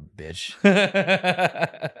 "Shut up, bitch."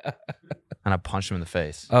 And I punched him in the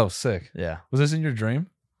face. Oh, sick. Yeah. Was this in your dream?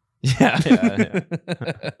 Yeah.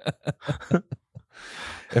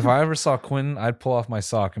 If I ever saw Quentin, I'd pull off my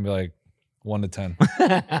sock and be like, 1 to 10.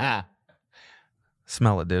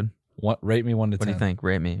 Smell it, dude. Rate me 1 to 10. What do you think?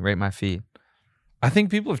 Rate me. Rate my feet. I think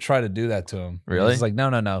people have tried to do that to him. Really? He's like, no.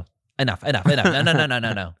 Enough.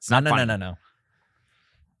 No. It's not fine. No.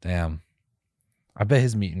 Damn. I bet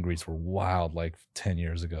his meet and greets were wild like 10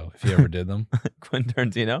 years ago, if he ever did them. Quentin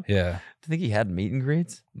Tarantino? Yeah. Do you think he had meet and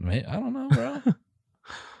greets? I don't know, bro.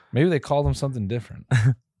 Maybe they called him something different.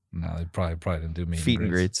 No, they probably didn't do meet and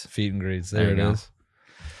greets. Feet and greets. There it is.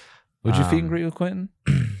 Would you feet and greet with Quentin?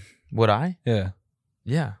 Would I? Yeah.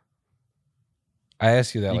 Yeah. I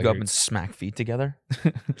asked you that. You like go up and smack feet together?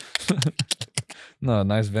 No,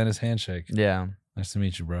 nice Venice handshake. Yeah. Nice to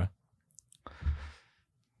meet you, bro.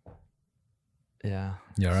 Yeah.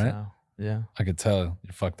 You all right? So, yeah. I could tell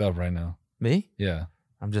you're fucked up right now. Me? Yeah.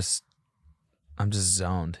 I'm just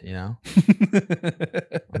zoned, you know?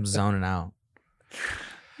 I'm zoning out.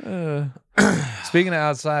 Speaking of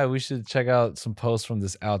outside, we should check out some posts from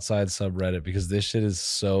this outside subreddit because this shit is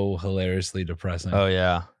so hilariously depressing. Oh,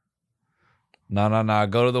 yeah. No.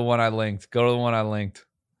 Go to the one I linked.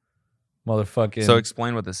 Motherfucking. So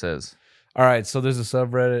explain what this is. All right. So there's a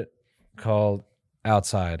subreddit called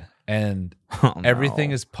Outside, and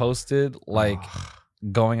everything is posted like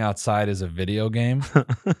going outside is a video game.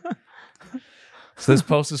 So this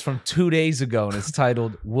post is from 2 days ago, and it's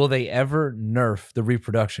titled, "Will they ever nerf the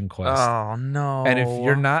reproduction quest?" Oh, no. And if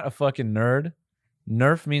you're not a fucking nerd,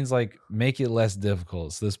 nerf means like make it less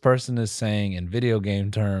difficult. So this person is saying in video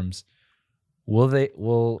game terms, will they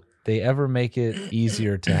ever make it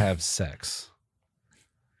easier to have sex?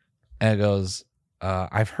 And it goes,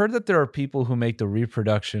 I've heard that there are people who make the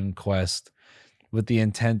reproduction quest with the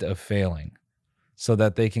intent of failing so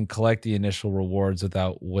that they can collect the initial rewards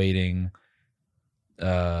without waiting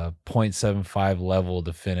 0.75 level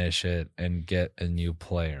to finish it and get a new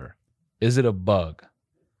player. Is it a bug?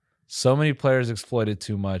 So many players exploit it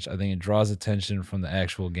too much. I think it draws attention from the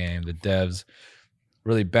actual game. The devs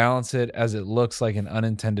really balance it as it looks like an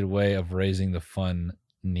unintended way of raising the fun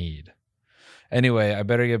need. Anyway, I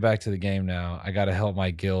better get back to the game now. I got to help my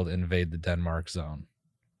guild invade the Denmark zone.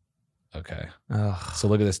 Okay. Ugh. So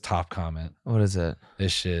look at this top comment. What is it?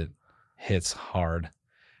 This shit hits hard.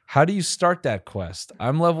 How do you start that quest?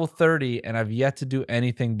 I'm level 30 and I've yet to do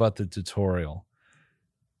anything but the tutorial.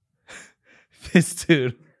 This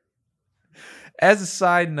dude. As a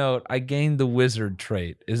side note, I gained the wizard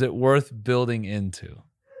trait. Is it worth building into?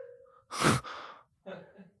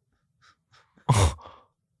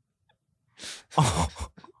 Oh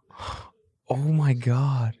my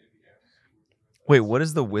god. Wait, what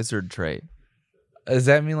is the wizard trait? Does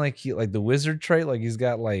that mean like the wizard trait? Like he's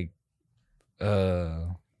got like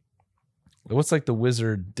what's like the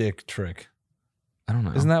wizard dick trick? I don't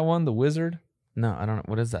know. Isn't that one the wizard? No, I don't know.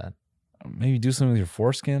 What is that? Maybe do something with your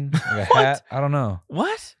foreskin? Like a hat? I don't know.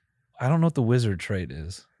 What? I don't know what the wizard trait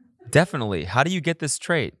is. Definitely. How do you get this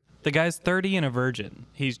trait? The guy's 30 and a virgin.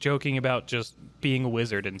 He's joking about just being a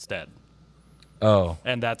wizard instead. Oh.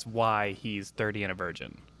 And that's why he's 30 and a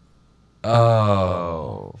virgin.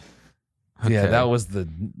 Oh. Okay. Yeah, that was the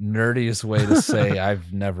nerdiest way to say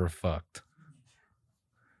I've never fucked.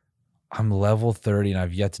 I'm level 30 and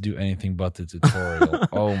I've yet to do anything but the tutorial.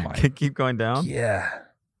 Oh my. Can keep going down? Yeah.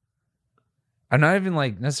 I'm not even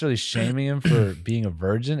like necessarily shaming him for being a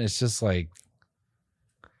virgin. It's just like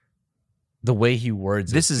the way he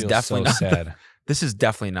words this it is feels definitely so not sad. This is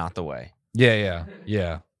definitely not the way. Yeah.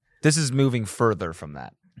 This is moving further from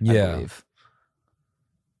that. I believe.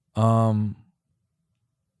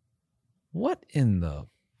 What in the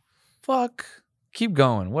fuck? Keep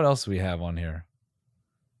going. What else do we have on here?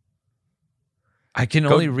 I can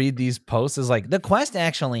only read these posts as like the quest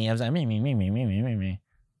actually is me.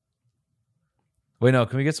 Wait, no,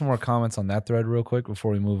 can we get some more comments on that thread real quick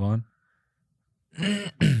before we move on?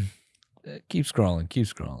 Keep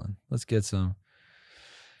scrolling. Let's get some.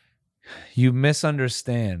 You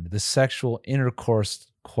misunderstand. The sexual intercourse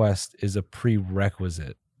quest is a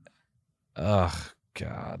prerequisite. Ugh,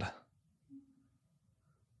 God.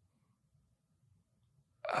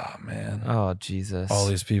 Oh, man. Oh, Jesus. All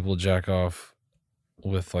these people jack off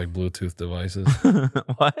with like Bluetooth devices.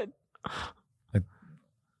 What? Like,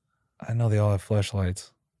 I know they all have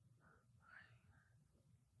flashlights.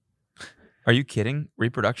 Are you kidding?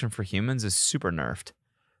 Reproduction for humans is super nerfed.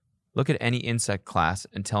 Look at any insect class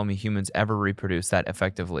and tell me humans ever reproduce that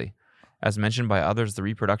effectively. As mentioned by others, the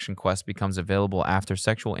reproduction quest becomes available after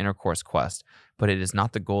sexual intercourse quest, but it is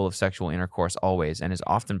not the goal of sexual intercourse always and is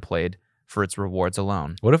often played for its rewards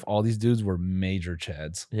alone. What if all these dudes were major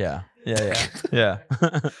chads? Yeah. Yeah.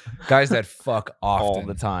 Guys that fuck often. All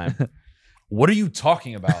the time. What are you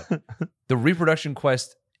talking about? The reproduction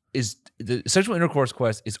quest is the sexual intercourse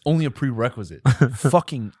quest is only a prerequisite.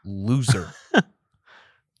 Fucking loser.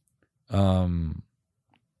 Damn.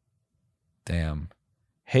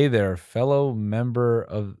 Hey there, fellow member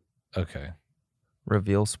of okay.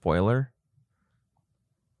 Reveal spoiler.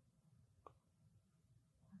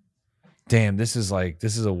 Damn, this is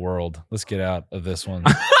a world. Let's get out of this one.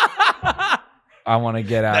 I want to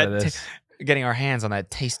get out of this. Getting our hands on that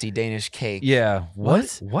tasty Danish cake. Yeah.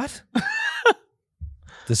 What? What?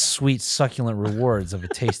 The sweet, succulent rewards of a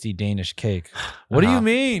tasty Danish cake. What do you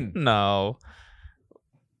mean? No.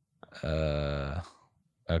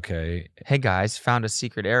 Okay. Hey guys, found a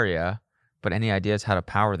secret area, but any ideas how to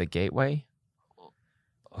power the gateway?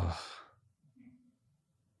 Ugh.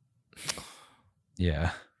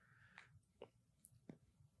 Yeah.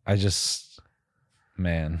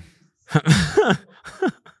 Man.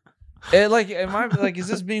 Is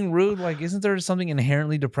this being rude? Like, isn't there something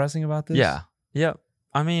inherently depressing about this? Yeah. Yep.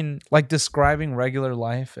 I mean, like describing regular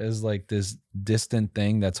life as like this distant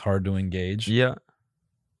thing that's hard to engage. Yeah.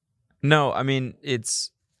 No, I mean,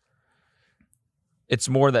 it's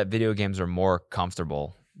more that video games are more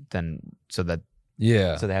comfortable so they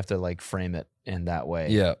have to like frame it in that way.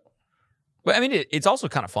 Yeah. But I mean, it's also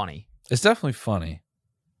kind of funny. It's definitely funny.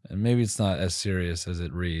 And maybe it's not as serious as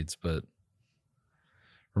it reads, but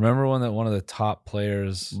remember when one of the top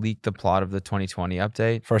players leaked the plot of the 2020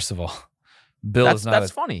 update? First of all,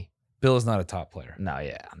 that's funny. Bill is not a top player. No,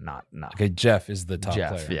 yeah, not. Okay, Jeff is the top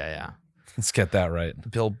player. Yeah. Let's get that right.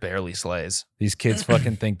 Bill barely slays. These kids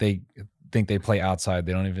fucking think they play outside.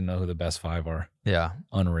 They don't even know who the best five are. Yeah.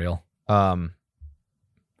 Unreal. But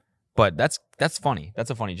that's funny. That's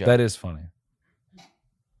a funny joke. That is funny.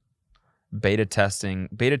 Beta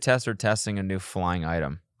tester testing a new flying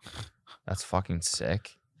item. That's fucking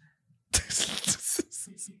sick.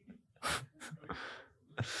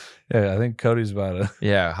 Yeah, I think Cody's about to.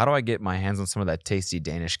 Yeah, how do I get my hands on some of that tasty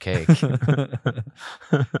Danish cake?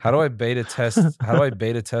 How do I beta test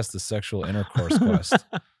the sexual intercourse quest?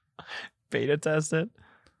 Beta test it?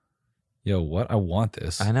 Yo, what? I want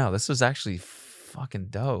this. I know. This is actually fucking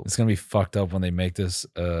dope. It's gonna be fucked up when they make this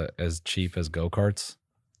as cheap as go-karts.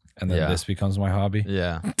 And then this becomes my hobby.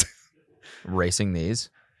 Yeah. Racing these.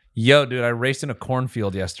 Yo, dude, I raced in a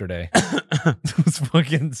cornfield yesterday. It was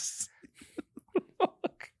fucking.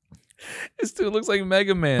 This dude looks like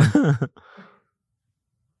Mega Man.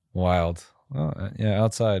 Wild. Oh, yeah,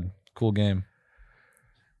 outside. Cool game.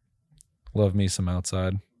 Love me some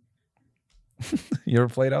outside. You ever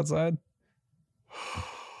played outside?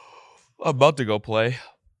 I'm about to go play.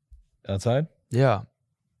 Outside? Yeah.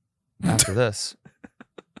 After this.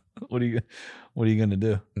 What are you gonna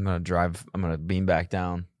do? I'm gonna beam back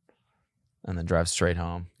down and then drive straight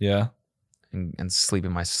home. Yeah. And sleep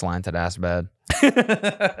in my slanted ass bed.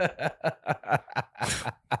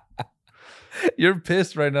 You're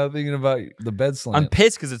pissed right now thinking about the bed slant. I'm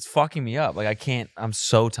pissed because it's fucking me up. Like I can't. I'm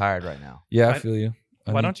so tired right now. Yeah, I feel you.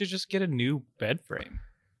 Why don't you just get a new bed frame?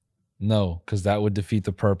 No, because that would defeat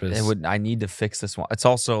the purpose. It would. I need to fix this one. It's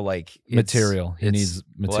also like material. He needs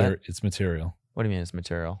material. It's material. What do you mean it's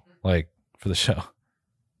material? Like for the show.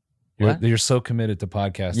 You're so committed to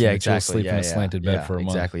podcasting. Yeah, exactly. You'll sleep in a slanted bed for a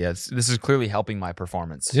month. Exactly. Yeah, this is clearly helping my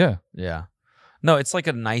performance. Yeah. Yeah. No, it's like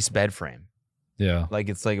a nice bed frame. Yeah. Like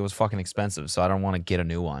it's like it was fucking expensive, so I don't want to get a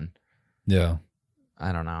new one. Yeah.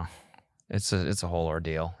 I don't know. It's a whole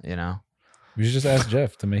ordeal, you know. We should just ask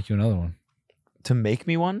Jeff to make you another one. To make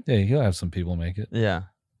me one? Yeah, he'll have some people make it. Yeah.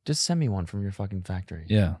 Just send me one from your fucking factory.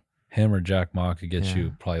 Yeah. Him or Jack Ma could get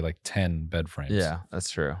you probably like 10 bed frames. Yeah, that's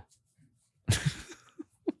true.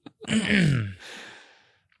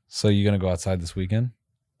 So you gonna go outside this weekend?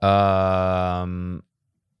 I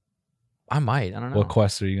might. I don't know. What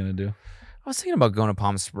quest are you gonna do? I was thinking about going to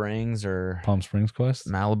Palm Springs or Palm Springs quest?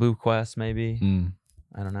 Malibu quest, maybe.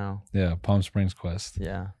 I don't know. Yeah, Palm Springs quest.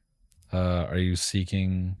 Yeah. Are you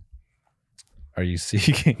seeking? I'm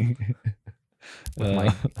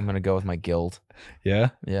gonna go with my guild. Yeah.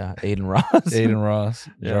 Yeah. Aiden Ross. Aiden Ross.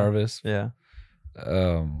 Yeah. Jarvis. Yeah.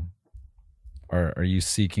 Are you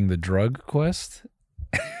seeking the drug quest?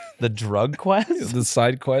 The drug quest? The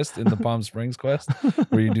side quest in the Palm Springs quest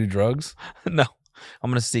where you do drugs? No.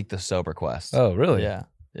 I'm gonna seek the sober quest. Oh, really? Yeah.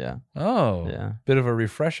 Yeah. Oh. Yeah. Bit of a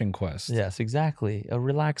refreshing quest. Yes, exactly. A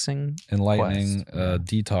relaxing, enlightening, quest.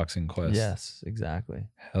 Detoxing quest. Yes, exactly.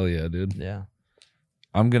 Hell yeah, dude. Yeah.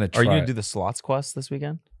 I'm gonna try. Are you gonna do the slots quest this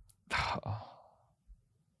weekend?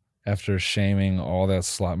 After shaming all that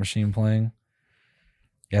slot machine playing,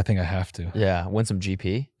 yeah, I think I have to. Yeah, win some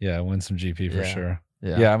GP. Yeah, win some GP for sure.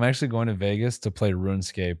 Yeah, I'm actually going to Vegas to play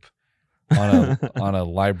RuneScape on a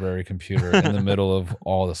library computer in the middle of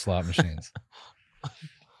all the slot machines.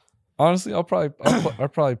 Honestly, I'll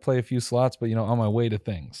probably play a few slots, but on my way to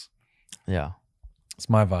things. Yeah, it's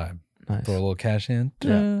my vibe. Nice. Throw a little cash in.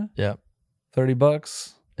 Yeah. Yep.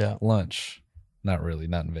 $30. Yeah. Lunch. Not really.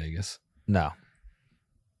 Not in Vegas. No.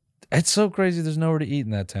 It's so crazy. There's nowhere to eat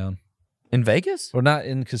in that town. In Vegas? Or not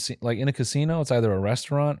in casino? Like in a casino, it's either a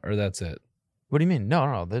restaurant or that's it. What do you mean?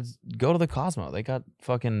 No. Go to the Cosmo. They got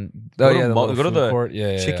fucking. Go to the court.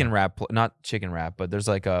 chicken wrap. Not chicken wrap, but there's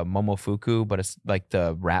like a Momofuku, but it's like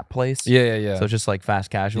the wrap place. Yeah. So it's just like fast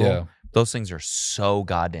casual. Yeah. Those things are so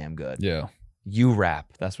goddamn good. Yeah. U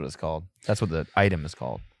wrap. That's what it's called. That's what the item is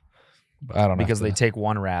called. I don't know. Because they take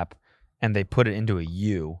one wrap and they put it into a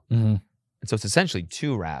U. Mm-hmm. And so it's essentially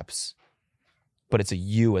two wraps, but it's a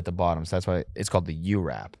U at the bottom. So that's why it's called the U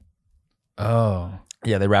wrap. Oh.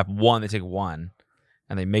 Yeah, they wrap one, they take one,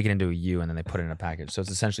 and they make it into a U, and then they put it in a package. So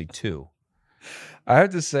it's essentially two. I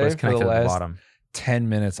have to say, for the last bottom. 10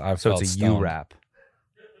 minutes, I've felt it's a stoned. U wrap.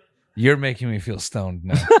 You're making me feel stoned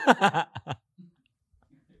now.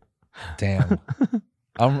 Damn.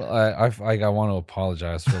 I want to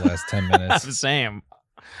apologize for the last 10 minutes. Same.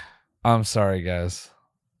 I'm sorry, guys.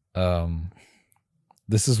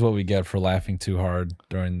 This is what we get for laughing too hard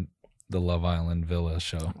during the Love Island Villa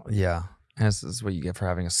show. Yeah. This is what you get for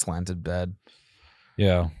having a slanted bed.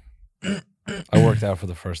 Yeah. I worked out for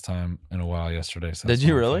the first time in a while yesterday. So did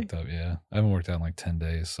you really? Yeah. I haven't worked out in like 10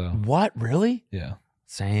 days. So what? Really? Yeah.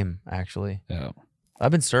 Same, actually. Yeah.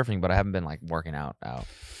 I've been surfing, but I haven't been like working out.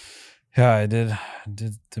 Yeah, I did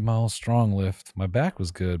my whole strong lift. My back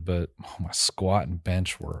was good, but my squat and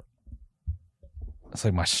bench were. It's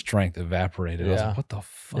like my strength evaporated. I was like, what the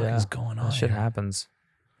fuck is going on? That shit here? happens.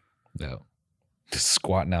 Yeah. Just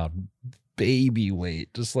squatting out baby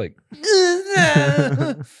weight. Just like.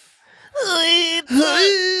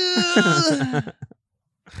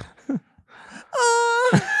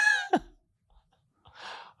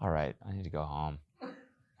 All right. I need to go home.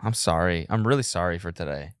 I'm sorry. I'm really sorry for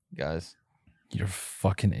today, guys. You're a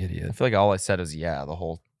fucking I idiot. feel like all I said is yeah the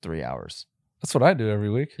whole 3 hours. That's what I do every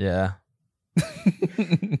week. Yeah.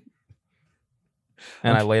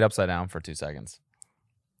 And I laid upside down for 2 seconds.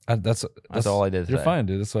 That's all I did today. You're fine,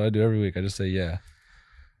 dude. That's what I do every week. I just say yeah.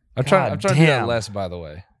 I'm trying to do that less, by the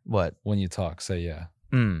way. What? When you talk, say yeah.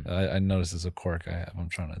 I notice it's a quirk I have. I'm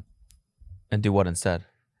trying to. And do what instead?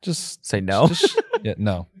 Just say no. Yeah,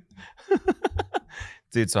 no.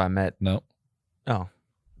 Dude, so I met. No. Oh,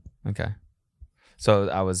 okay. So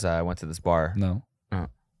I went to this bar. No. Oh.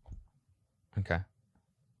 Okay.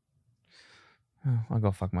 Oh, I'll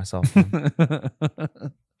go fuck myself. No,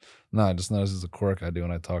 I just noticed it's a quirk I do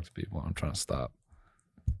when I talk to people. I'm trying to stop.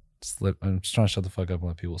 I'm just trying to shut the fuck up and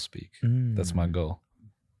let people speak. That's my goal.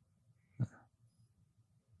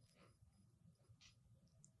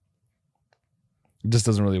 It just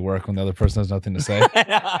doesn't really work when the other person has nothing to say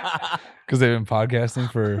because they've been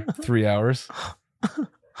podcasting for 3 hours.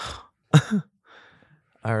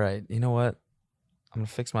 All right. You know what? I'm going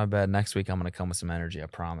to fix my bed. Next week, I'm going to come with some energy. I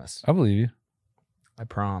promise. I believe you. I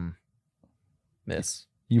prom. Miss.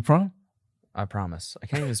 You prom? I promise. I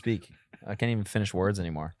can't even speak. I can't even finish words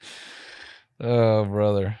anymore. Oh,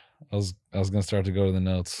 brother. I was going to start to go to the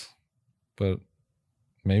notes, but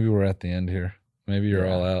maybe we're at the end here. Maybe you're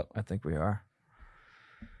all out. I think we are.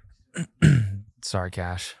 Sorry,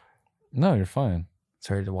 Cash. No, you're fine.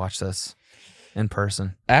 Sorry to watch this in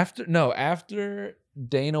person. After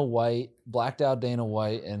Dana White, blacked out Dana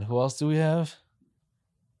White, and who else do we have?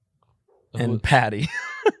 And Patty.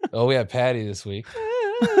 Oh, we had Patty this week.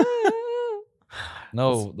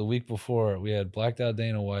 No, the week before we had blacked out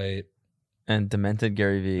Dana White and Demented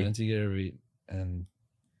Gary V. And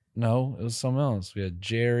no, it was someone else. We had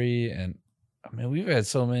Jerry, and I mean we've had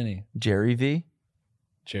so many. Jerry V.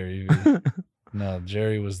 No,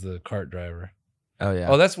 Jerry was the cart driver. Oh yeah.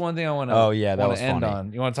 Oh, that's one thing I want to. Oh yeah, that was end funny.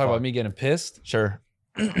 on. You want to talk about me getting pissed? Sure.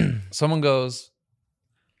 Someone goes,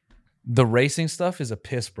 the racing stuff is a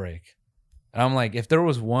piss break. And I'm like, if there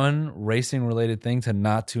was one racing related thing to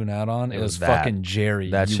not tune out on, it was fucking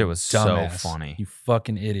Jerry. That shit was dumbass. So funny. You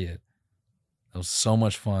fucking idiot. It was so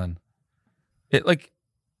much fun.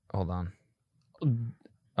 Hold on.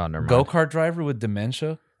 Oh, never mind. Go-kart driver with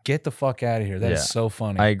dementia? Get the fuck out of here. That is so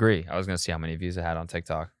funny. I agree. I was going to see how many views it had on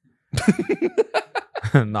TikTok.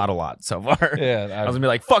 Not a lot so far. Yeah. I was going to be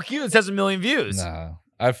like, fuck you. This has 1 million views. Nah.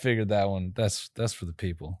 I figured that one. That's for the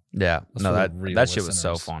people. Yeah. That's that shit was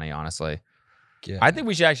so funny, honestly. Yeah. I think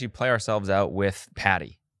we should actually play ourselves out with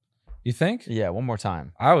Patty. You think? Yeah, one more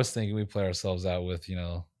time. I was thinking we play ourselves out with,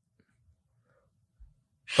 But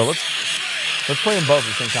let's play them both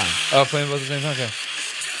at the same time. Oh, playing both at the same time? Okay.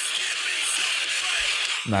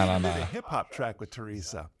 No. A hip-hop track with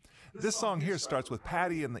Teresa. This song here starts with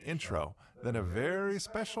Patty in the intro, then a very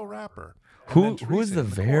special rapper. Who is the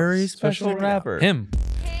very special rapper? Him.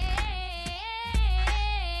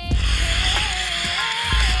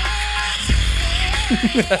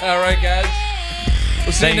 All right, guys.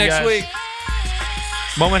 We'll see you next week.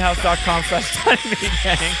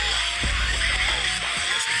 Momenthouse.com/TinyMeGang.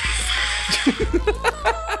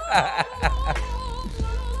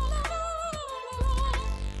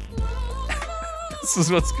 This is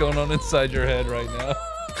what's going on inside your head right now.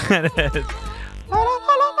 It is.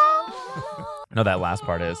 No, that last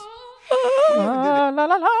part is.